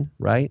sin,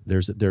 right?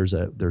 There's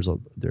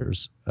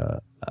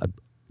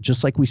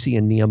just like we see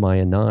in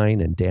Nehemiah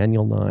 9 and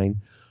Daniel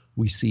 9,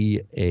 we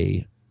see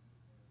a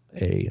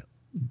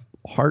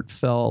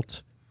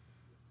heartfelt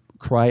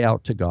cry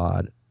out to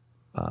God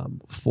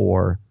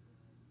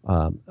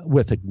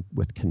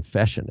with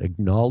confession,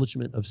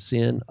 acknowledgement of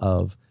sin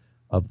of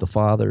the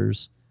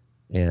fathers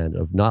and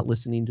of not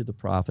listening to the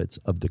prophets,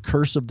 of the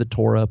curse of the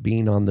Torah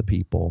being on the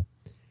people,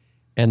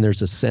 and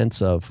there's a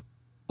sense of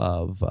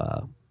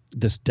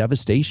this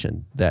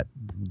devastation that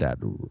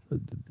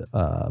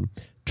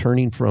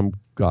turning from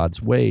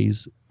God's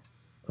ways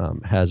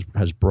has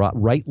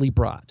rightly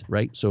brought,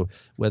 right? So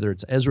whether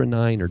it's Ezra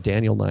 9 or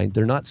Daniel 9,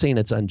 they're not saying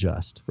it's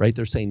unjust, right?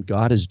 They're saying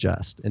God is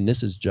just, and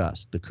this is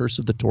just. The curse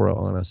of the Torah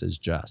on us is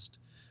just.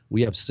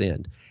 We have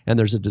sinned. And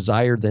there's a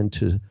desire then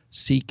to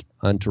seek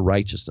unto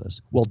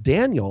righteousness. Well,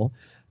 Daniel,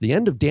 the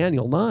end of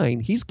Daniel 9,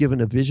 he's given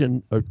a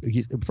vision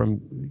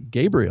from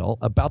Gabriel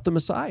about the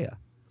Messiah.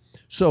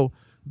 So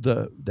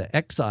the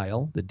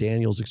exile that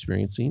Daniel's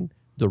experiencing,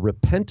 the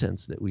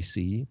repentance that we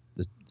see,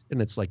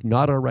 and it's like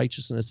not our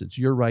righteousness, it's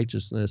your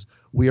righteousness.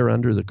 We are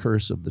under the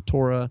curse of the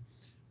Torah.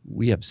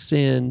 We have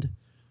sinned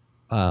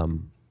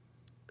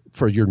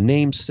for your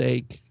name's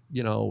sake.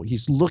 You know,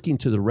 he's looking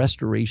to the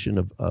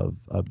restoration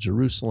of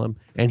Jerusalem,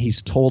 and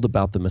he's told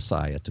about the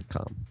Messiah to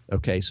come.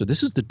 Okay, so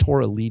this is the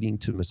Torah leading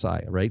to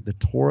Messiah, right? The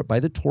Torah, by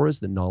the Torah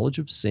is the knowledge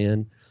of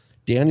sin.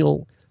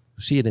 Daniel,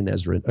 see it in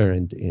Ezra or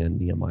in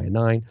Nehemiah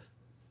 9.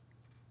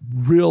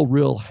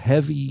 Real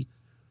heavy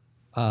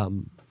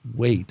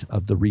weight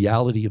of the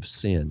reality of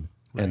sin,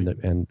 right.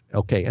 and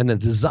the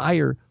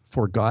desire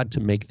for God to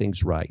make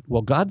things right.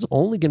 Well, God's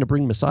only going to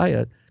bring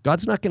Messiah.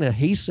 God's not going to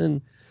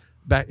hasten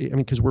back, I mean,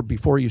 because we're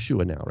before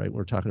Yeshua now, right?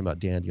 We're talking about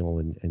Daniel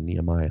and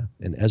Nehemiah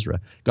and Ezra.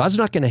 God's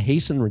not going to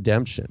hasten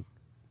redemption.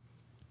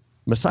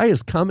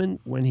 Messiah's coming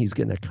when he's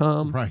going to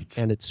come, right?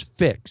 And it's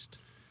fixed.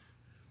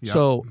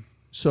 Yep.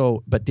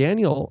 But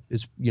Daniel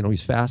is,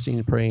 he's fasting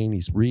and praying.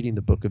 He's reading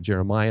the book of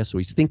Jeremiah. So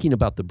he's thinking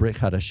about the Brit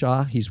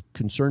Hadashah. He's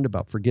concerned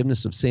about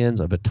forgiveness of sins,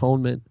 of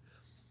atonement.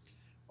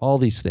 All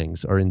these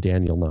things are in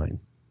Daniel 9.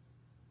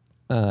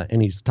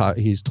 And he's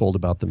told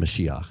about the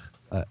Mashiach.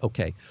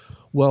 Okay.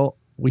 Well,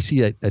 we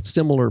see a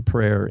similar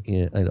prayer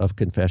of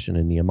confession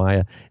in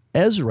Nehemiah.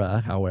 Ezra,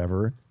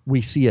 however,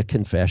 we see a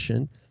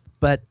confession,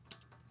 but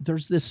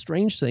there's this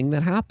strange thing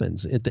that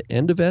happens at the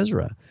end of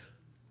Ezra.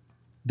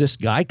 This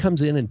guy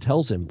comes in and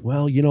tells him,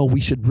 well,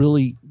 we should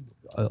really,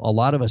 a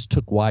lot of us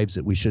took wives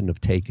that we shouldn't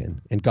have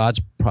taken, and God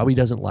probably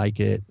doesn't like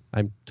it.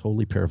 I'm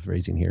totally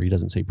paraphrasing here. He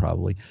doesn't say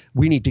probably.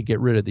 We need to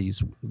get rid of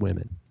these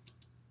women.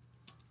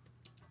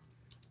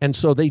 And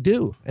so they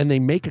do, and they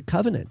make a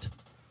covenant.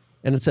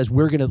 And it says,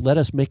 let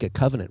us make a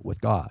covenant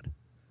with God.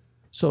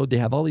 So they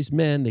have all these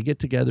men, they get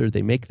together,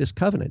 they make this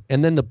covenant.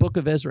 And then the book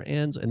of Ezra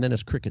ends, and then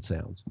it's cricket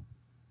sounds.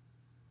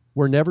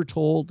 We're never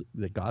told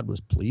that God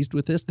was pleased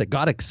with this, that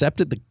God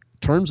accepted the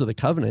terms of the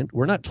covenant.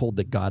 We're not told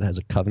that God has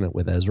a covenant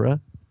with Ezra.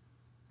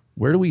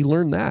 Where do we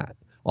learn that?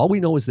 All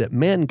we know is that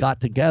men got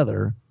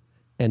together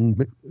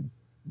and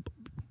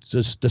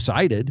just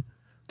decided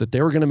that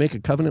they were going to make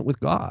a covenant with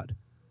God.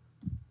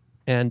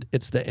 And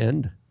it's the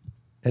end.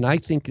 And I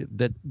think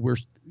that we're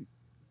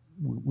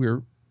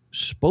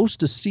supposed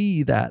to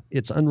see that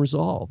it's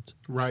unresolved.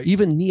 Right.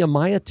 Even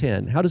Nehemiah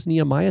 10. How does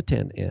Nehemiah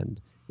 10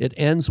 end? It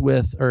ends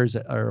with,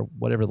 or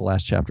whatever the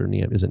last chapter,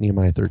 is it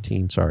Nehemiah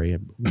 13? Sorry,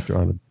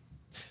 I'm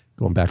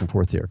going back and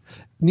forth here.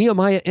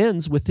 Nehemiah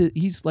ends with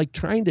he's like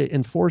trying to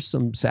enforce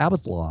some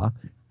Sabbath law,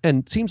 and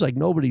it seems like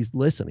nobody's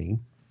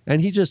listening.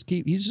 And he just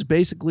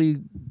basically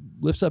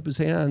lifts up his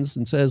hands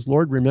and says,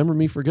 Lord, remember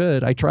me for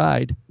good. I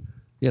tried,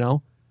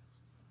 and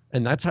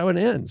that's how it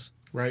ends.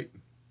 Right.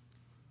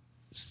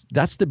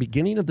 That's the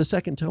beginning of the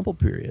Second Temple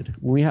period.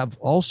 We have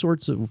all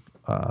sorts of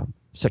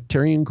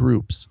sectarian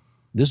groups.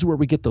 This is where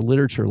we get the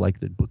literature like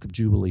the Book of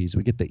Jubilees.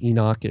 We get the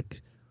Enochic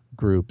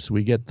groups.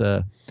 We get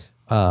the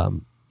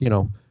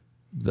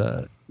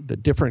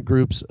different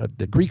groups of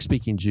the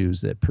Greek-speaking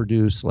Jews that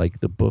produce like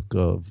the book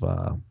of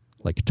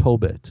like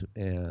Tobit.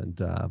 And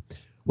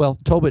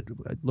Tobit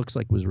looks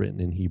like was written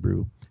in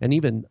Hebrew. And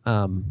even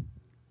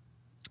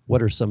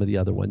what are some of the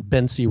other ones?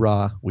 Ben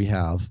Sirah we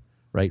have,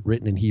 right,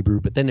 written in Hebrew,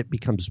 but then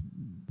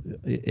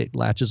it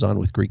latches on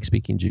with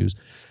Greek-speaking Jews.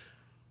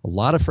 A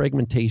lot of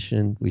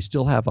fragmentation. We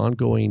still have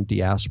ongoing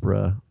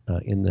diaspora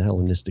in the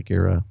Hellenistic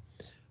era.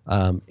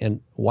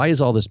 And why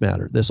does all this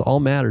matter? This all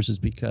matters is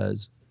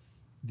because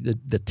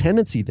the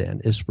tendency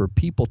then is for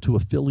people to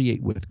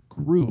affiliate with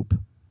group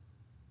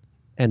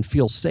and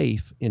feel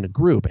safe in a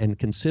group and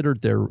consider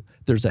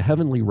there's a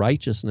heavenly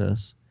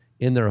righteousness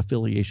in their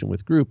affiliation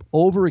with group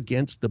over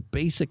against the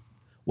basic,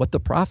 what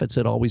the prophets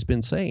had always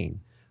been saying.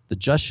 The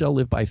just shall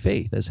live by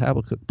faith, as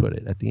Habakkuk put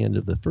it at the end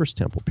of the first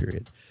temple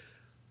period.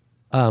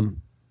 When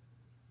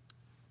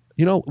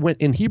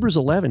in Hebrews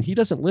 11, he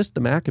doesn't list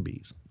the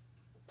Maccabees,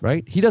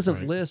 right? He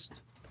doesn't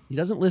list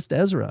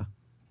Ezra.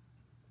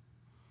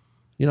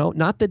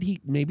 Not that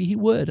maybe he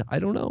would. I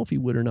don't know if he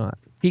would or not.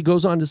 He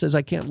goes on to says,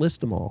 I can't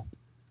list them all.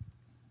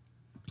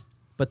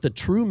 But the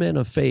true men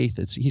of faith,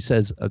 he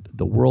says,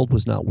 the world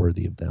was not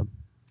worthy of them,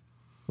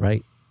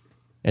 right?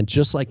 And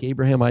just like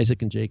Abraham,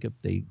 Isaac, and Jacob,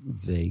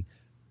 they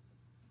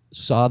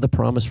saw the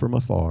promise from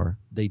afar.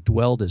 They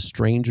dwelled as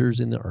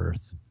strangers in the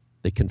earth.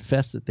 They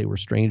confessed that they were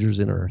strangers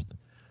in earth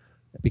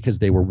because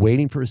they were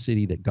waiting for a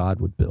city that God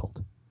would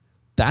build.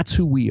 That's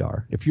who we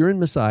are. If you're in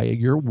Messiah,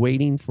 you're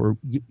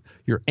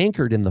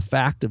anchored in the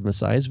fact of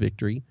Messiah's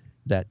victory,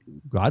 that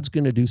God's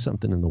going to do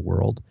something in the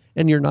world,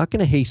 and you're not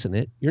going to hasten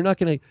it. You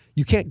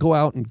can't go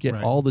out and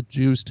get all the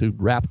Jews to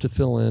wrap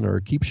tefillin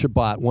or keep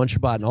one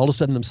Shabbat, and all of a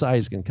sudden the Messiah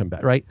is going to come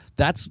back, right?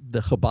 That's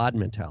the Chabad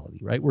mentality,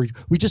 right? Where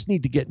we just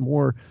need to get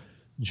more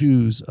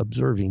Jews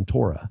observing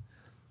Torah.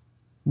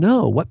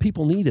 No, what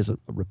people need is a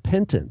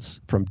repentance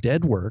from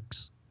dead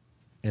works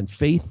and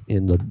faith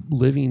in the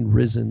living,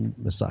 risen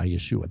Messiah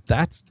Yeshua.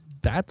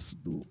 That's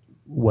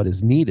what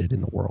is needed in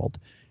the world.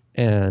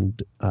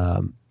 And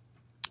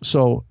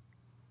so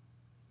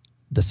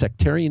the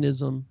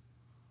sectarianism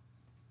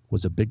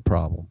was a big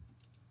problem.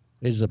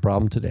 It is a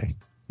problem today.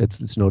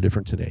 It's no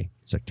different today.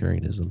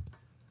 Sectarianism,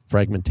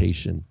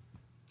 fragmentation.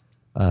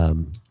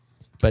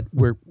 But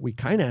we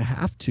kind of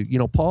have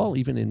to, Paul,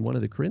 even in one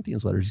of the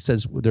Corinthians letters, he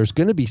says there's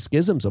going to be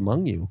schisms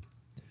among you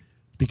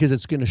because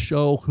it's going to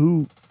show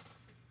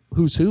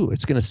who's who.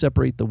 It's going to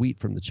separate the wheat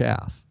from the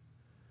chaff,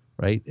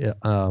 right?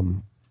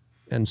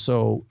 And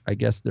so I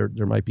guess there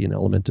might be an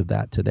element of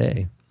that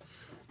today.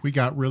 We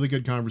got really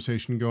good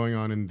conversation going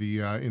on in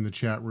the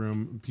chat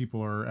room.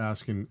 People are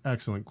asking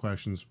excellent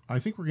questions. I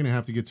think we're going to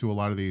have to get to a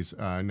lot of these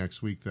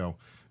next week, though.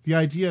 The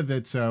idea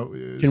that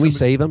can we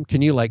save them?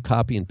 Can you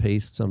copy and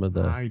paste some of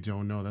the? I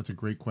don't know. That's a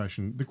great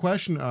question. The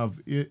question of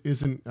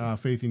isn't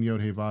faith in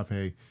Yod He Vav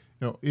He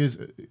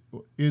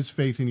is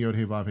faith in Yod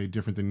He Vav He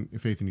different than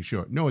faith in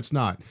Yeshua? No, it's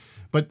not.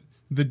 But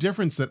the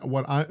difference that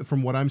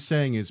from what I'm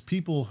saying is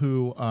people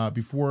who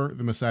before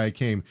the Messiah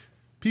came,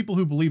 people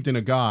who believed in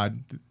a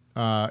God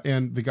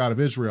and the God of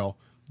Israel,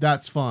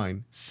 that's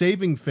fine.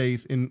 Saving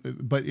faith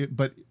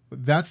but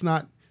that's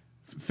not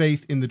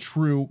faith in the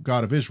true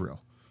God of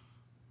Israel.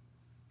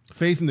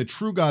 Faith in the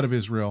true God of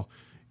Israel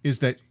is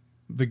that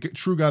the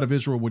true God of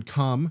Israel would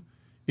come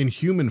in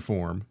human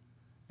form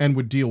and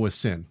would deal with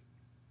sin.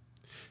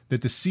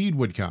 That the seed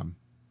would come,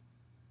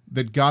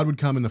 that God would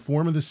come in the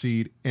form of the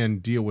seed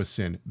and deal with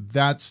sin.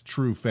 That's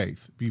true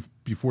faith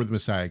before the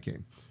Messiah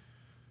came.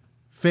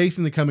 Faith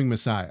in the coming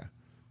Messiah.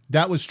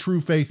 That was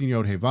true faith in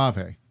Yod He Vav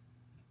He.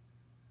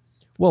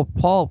 Well,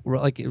 Paul,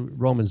 like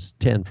Romans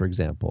 10, for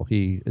example,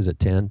 is it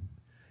 10?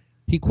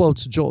 He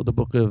quotes Joel, the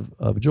book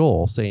of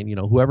Joel, saying,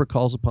 whoever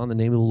calls upon the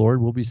name of the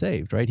Lord will be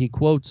saved, right? He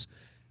quotes,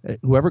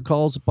 whoever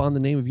calls upon the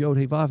name of Yod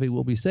He Vav He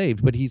will be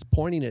saved, but he's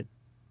pointing it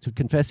to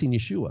confessing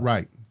Yeshua.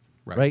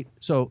 Right.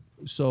 So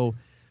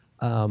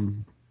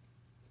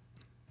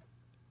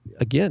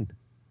again,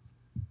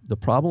 the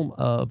problem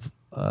of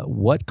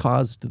what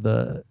caused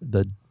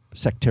the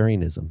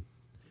sectarianism.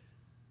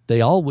 They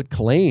all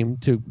claim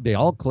to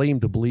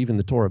believe in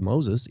the Torah of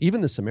Moses.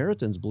 Even the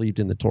Samaritans believed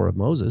in the Torah of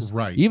Moses.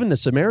 Right. Even the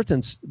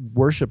Samaritans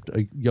worshipped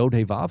Yod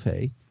He Vav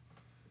He.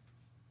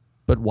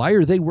 But why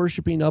are they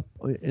worshiping up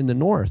in the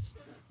north?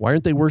 Why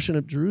aren't they worshiping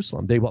up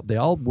Jerusalem? They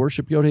all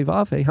worship Yod He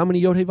Vav He. How many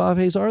Yod He Vav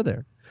He's are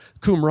there?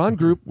 Qumran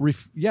group,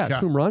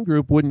 Qumran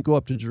group wouldn't go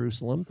up to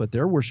Jerusalem, but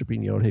they're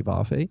worshiping Yod He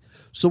Vav He.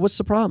 So what's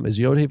the problem? Is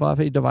Yod He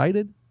Vav He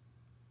divided?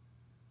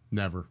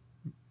 Never.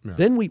 No.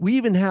 Then we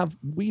even have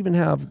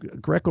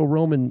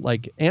Greco-Roman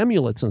like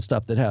amulets and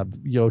stuff that have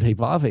Yod He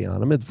Vav He on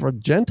them, and for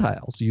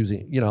Gentiles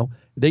using.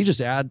 They just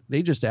add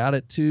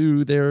it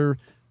to their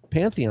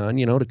pantheon,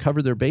 to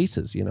cover their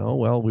bases.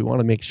 Well, we want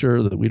to make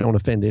sure that we don't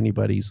offend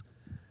anybody's.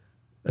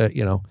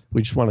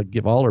 We just want to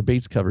give all our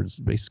bases covered,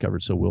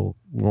 so we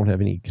won't have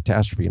any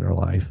catastrophe in our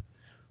life.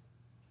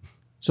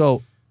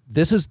 So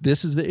this is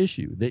the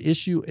issue. The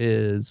issue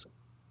is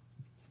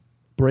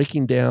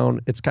breaking down.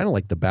 It's kind of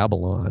like the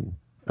Babylon,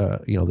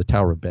 the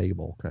Tower of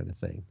Babel kind of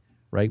thing,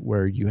 right?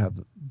 Where you have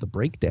the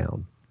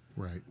breakdown.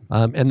 Right.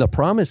 And the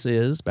promise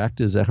is, back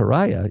to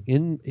Zechariah,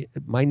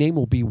 my name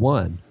will be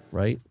one,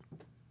 right?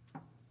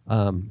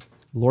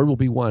 Lord will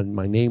be one,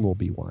 my name will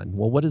be one.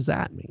 Well, what does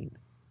that mean?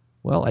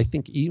 Well, I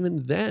think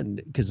even then,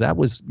 because that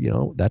was,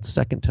 that's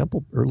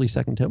early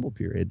Second Temple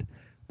period,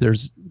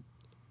 there's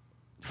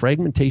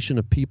fragmentation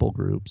of people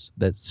groups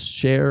that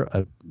share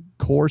a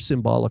core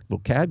symbolic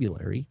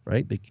vocabulary,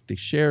 right? They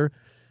share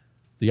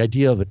the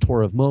idea of a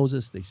Torah of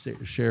Moses. They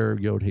share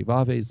Yod He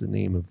Vav He is the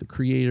name of the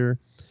Creator.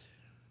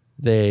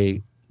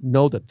 They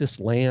know that this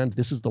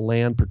is the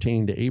land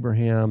pertaining to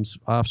Abraham's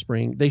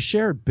offspring. They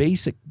share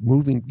basic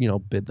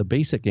the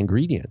basic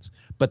ingredients,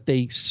 but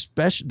they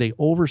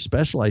over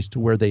specialize to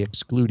where they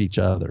exclude each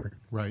other,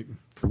 right,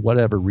 for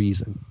whatever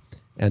reason.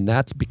 And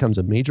that becomes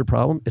a major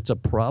problem. It's a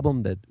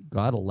problem that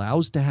God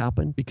allows to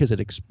happen because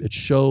it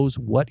shows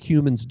what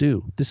humans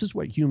do. This is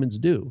what humans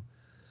do.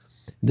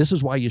 This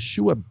is why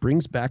Yeshua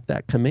brings back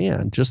that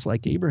command, just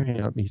like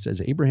Abraham. He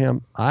says,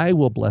 Abraham, I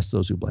will bless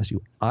those who bless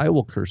you. I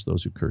will curse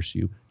those who curse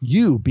you.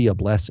 You be a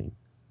blessing.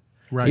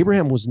 Right.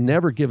 Abraham was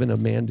never given a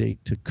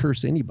mandate to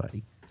curse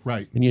anybody.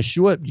 Right. And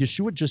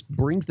Yeshua just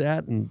brings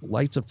that and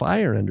lights a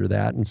fire under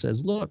that and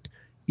says, look,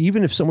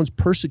 even if someone's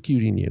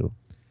persecuting you,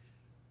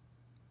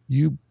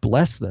 you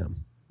bless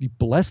them. You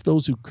bless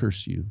those who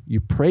curse you. You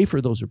pray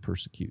for those who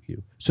persecute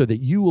you so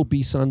that you will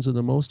be sons of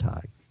the Most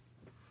High.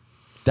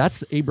 That's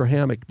the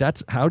Abrahamic.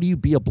 That's how do you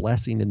be a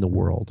blessing in the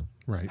world?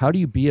 Right. How do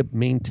you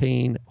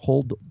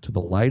hold to the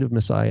light of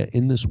Messiah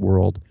in this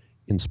world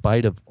in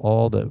spite of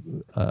all the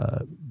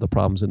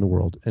problems in the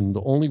world? And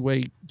the only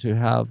way to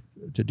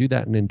do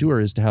that and endure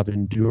is to have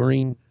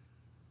enduring,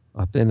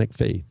 authentic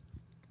faith.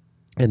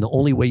 And the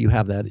only way you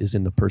have that is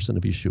in the person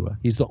of Yeshua.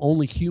 He's the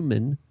only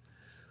human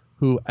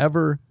who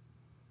ever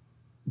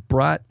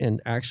brought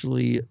and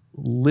actually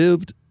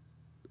lived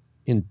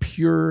in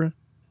pure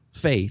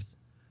faith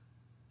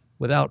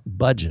without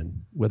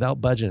budging.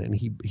 And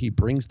he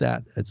brings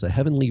that. It's a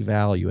heavenly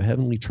value, a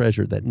heavenly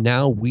treasure that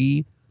now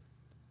we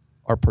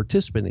are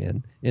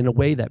participant in a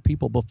way that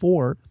people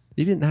before,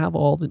 they didn't have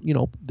all the,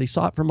 they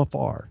saw it from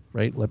afar,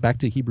 right? Back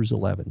to Hebrews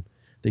 11.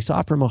 They saw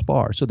it from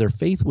afar. So their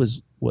faith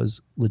was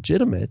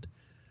legitimate,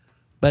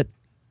 but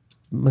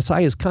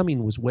Messiah's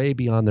coming was way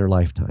beyond their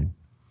lifetime,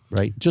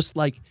 right? Just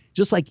like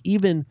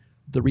even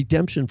the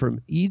redemption from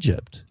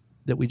Egypt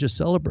that we just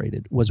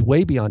celebrated was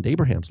way beyond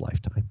Abraham's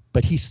lifetime,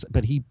 but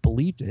he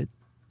believed it.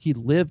 He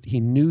lived,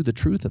 he knew the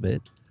truth of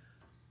it.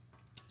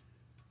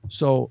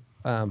 So,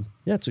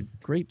 it's a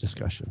great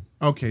discussion.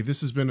 Okay,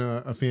 this has been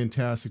a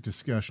fantastic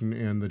discussion,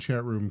 and the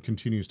chat room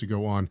continues to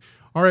go on.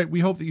 All right, we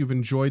hope that you've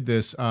enjoyed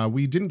this.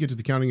 We didn't get to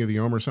the counting of the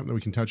Omer, something that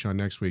we can touch on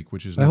next week,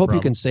 which is I hope you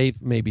can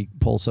maybe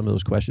pull some of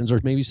those questions, or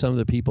maybe some of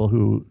the people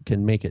who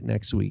can make it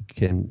next week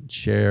can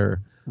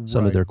share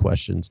some of their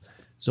questions,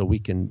 so we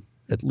can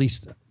at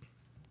least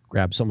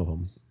grab some of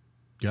them.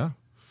 Yeah.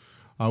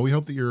 We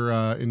hope that you're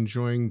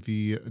enjoying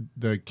the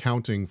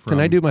counting from. Can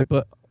I do my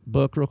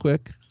book real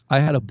quick? I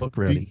had a book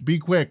ready. Be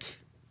quick.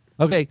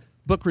 Okay,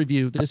 book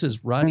review. This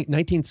is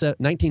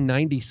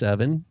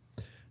 1997.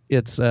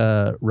 It's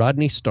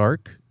Rodney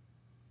Stark.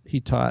 He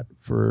taught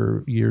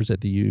for years at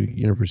the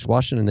University of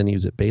Washington, and then he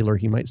was at Baylor.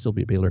 He might still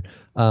be at Baylor.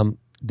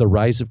 The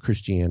Rise of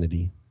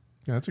Christianity.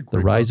 Yeah, that's a great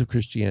The Rise book. of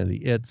Christianity.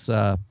 It's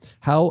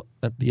how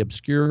the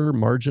obscure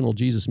marginal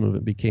Jesus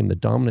movement became the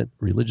dominant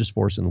religious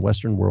force in the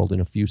Western world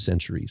in a few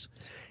centuries.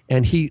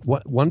 And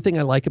one thing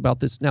I like about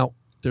this, now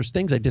there's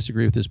things I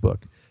disagree with this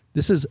book.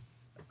 This is,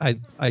 I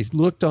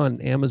looked on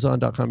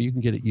Amazon.com. You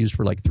can get it used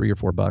for like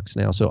 $3 or $4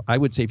 now. So I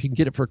would say if you can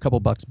get it for a couple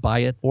bucks, buy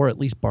it or at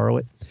least borrow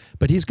it.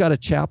 But he's got a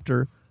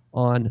chapter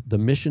on the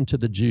mission to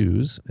the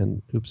Jews.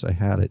 And oops, I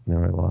had it.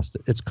 Now I lost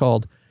it. It's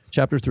called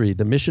Chapter 3,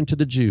 The Mission to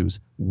the Jews,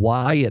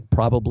 Why It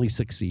Probably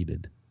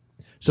Succeeded.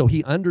 So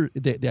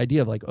the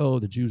idea of like, oh,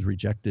 the Jews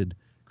rejected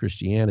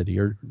Christianity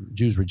or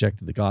Jews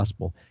rejected the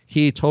gospel.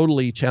 He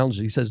totally challenged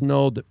it. He says,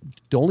 no, the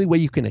only way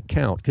you can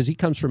account, because he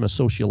comes from a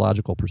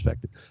sociological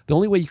perspective, the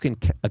only way you can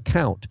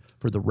account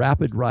for the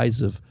rapid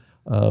rise of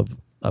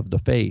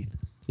the faith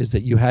is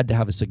that you had to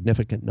have a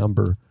significant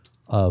number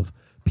of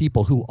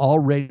people who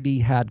already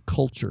had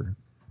culture.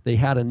 They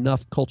had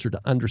enough culture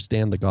to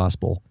understand the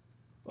gospel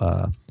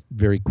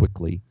very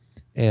quickly,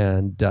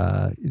 and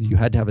you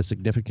had to have a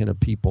significant of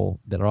people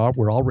that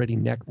were already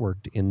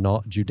networked in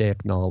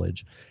Judaic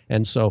knowledge.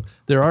 And so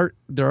there are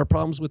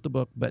problems with the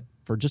book, but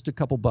for just a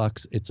couple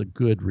bucks, it's a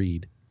good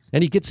read.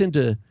 And he gets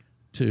into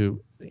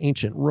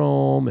ancient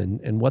Rome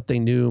and what they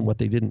knew and what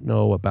they didn't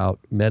know about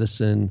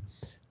medicine.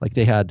 Like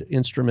they had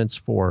instruments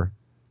for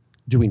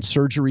doing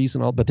surgeries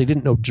and all, but they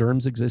didn't know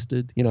germs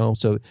existed.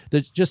 So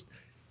there's just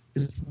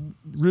it's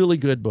really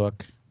good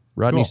book.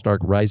 Rodney Cool.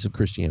 Stark, Rise of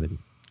Christianity.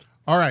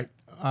 All right.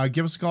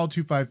 Give us a call,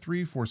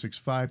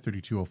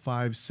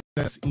 253-465-3205. Send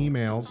us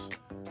emails,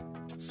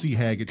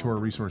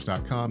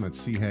 chag@torahresource.com.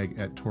 That's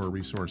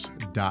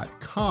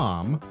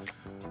chag@torahresource.com.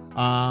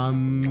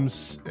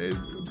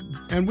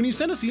 And when you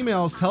send us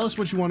emails, tell us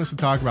what you want us to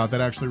talk about.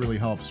 That actually really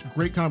helps.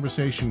 Great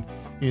conversation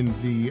in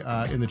the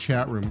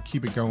chat room.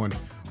 Keep it going.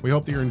 We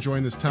hope that you're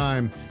enjoying this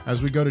time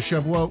as we go to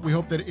Shavuot. We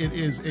hope that it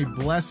is a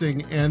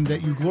blessing and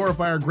that you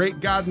glorify our great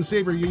God and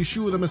Savior,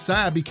 Yeshua the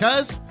Messiah,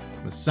 because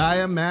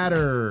Messiah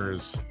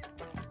matters.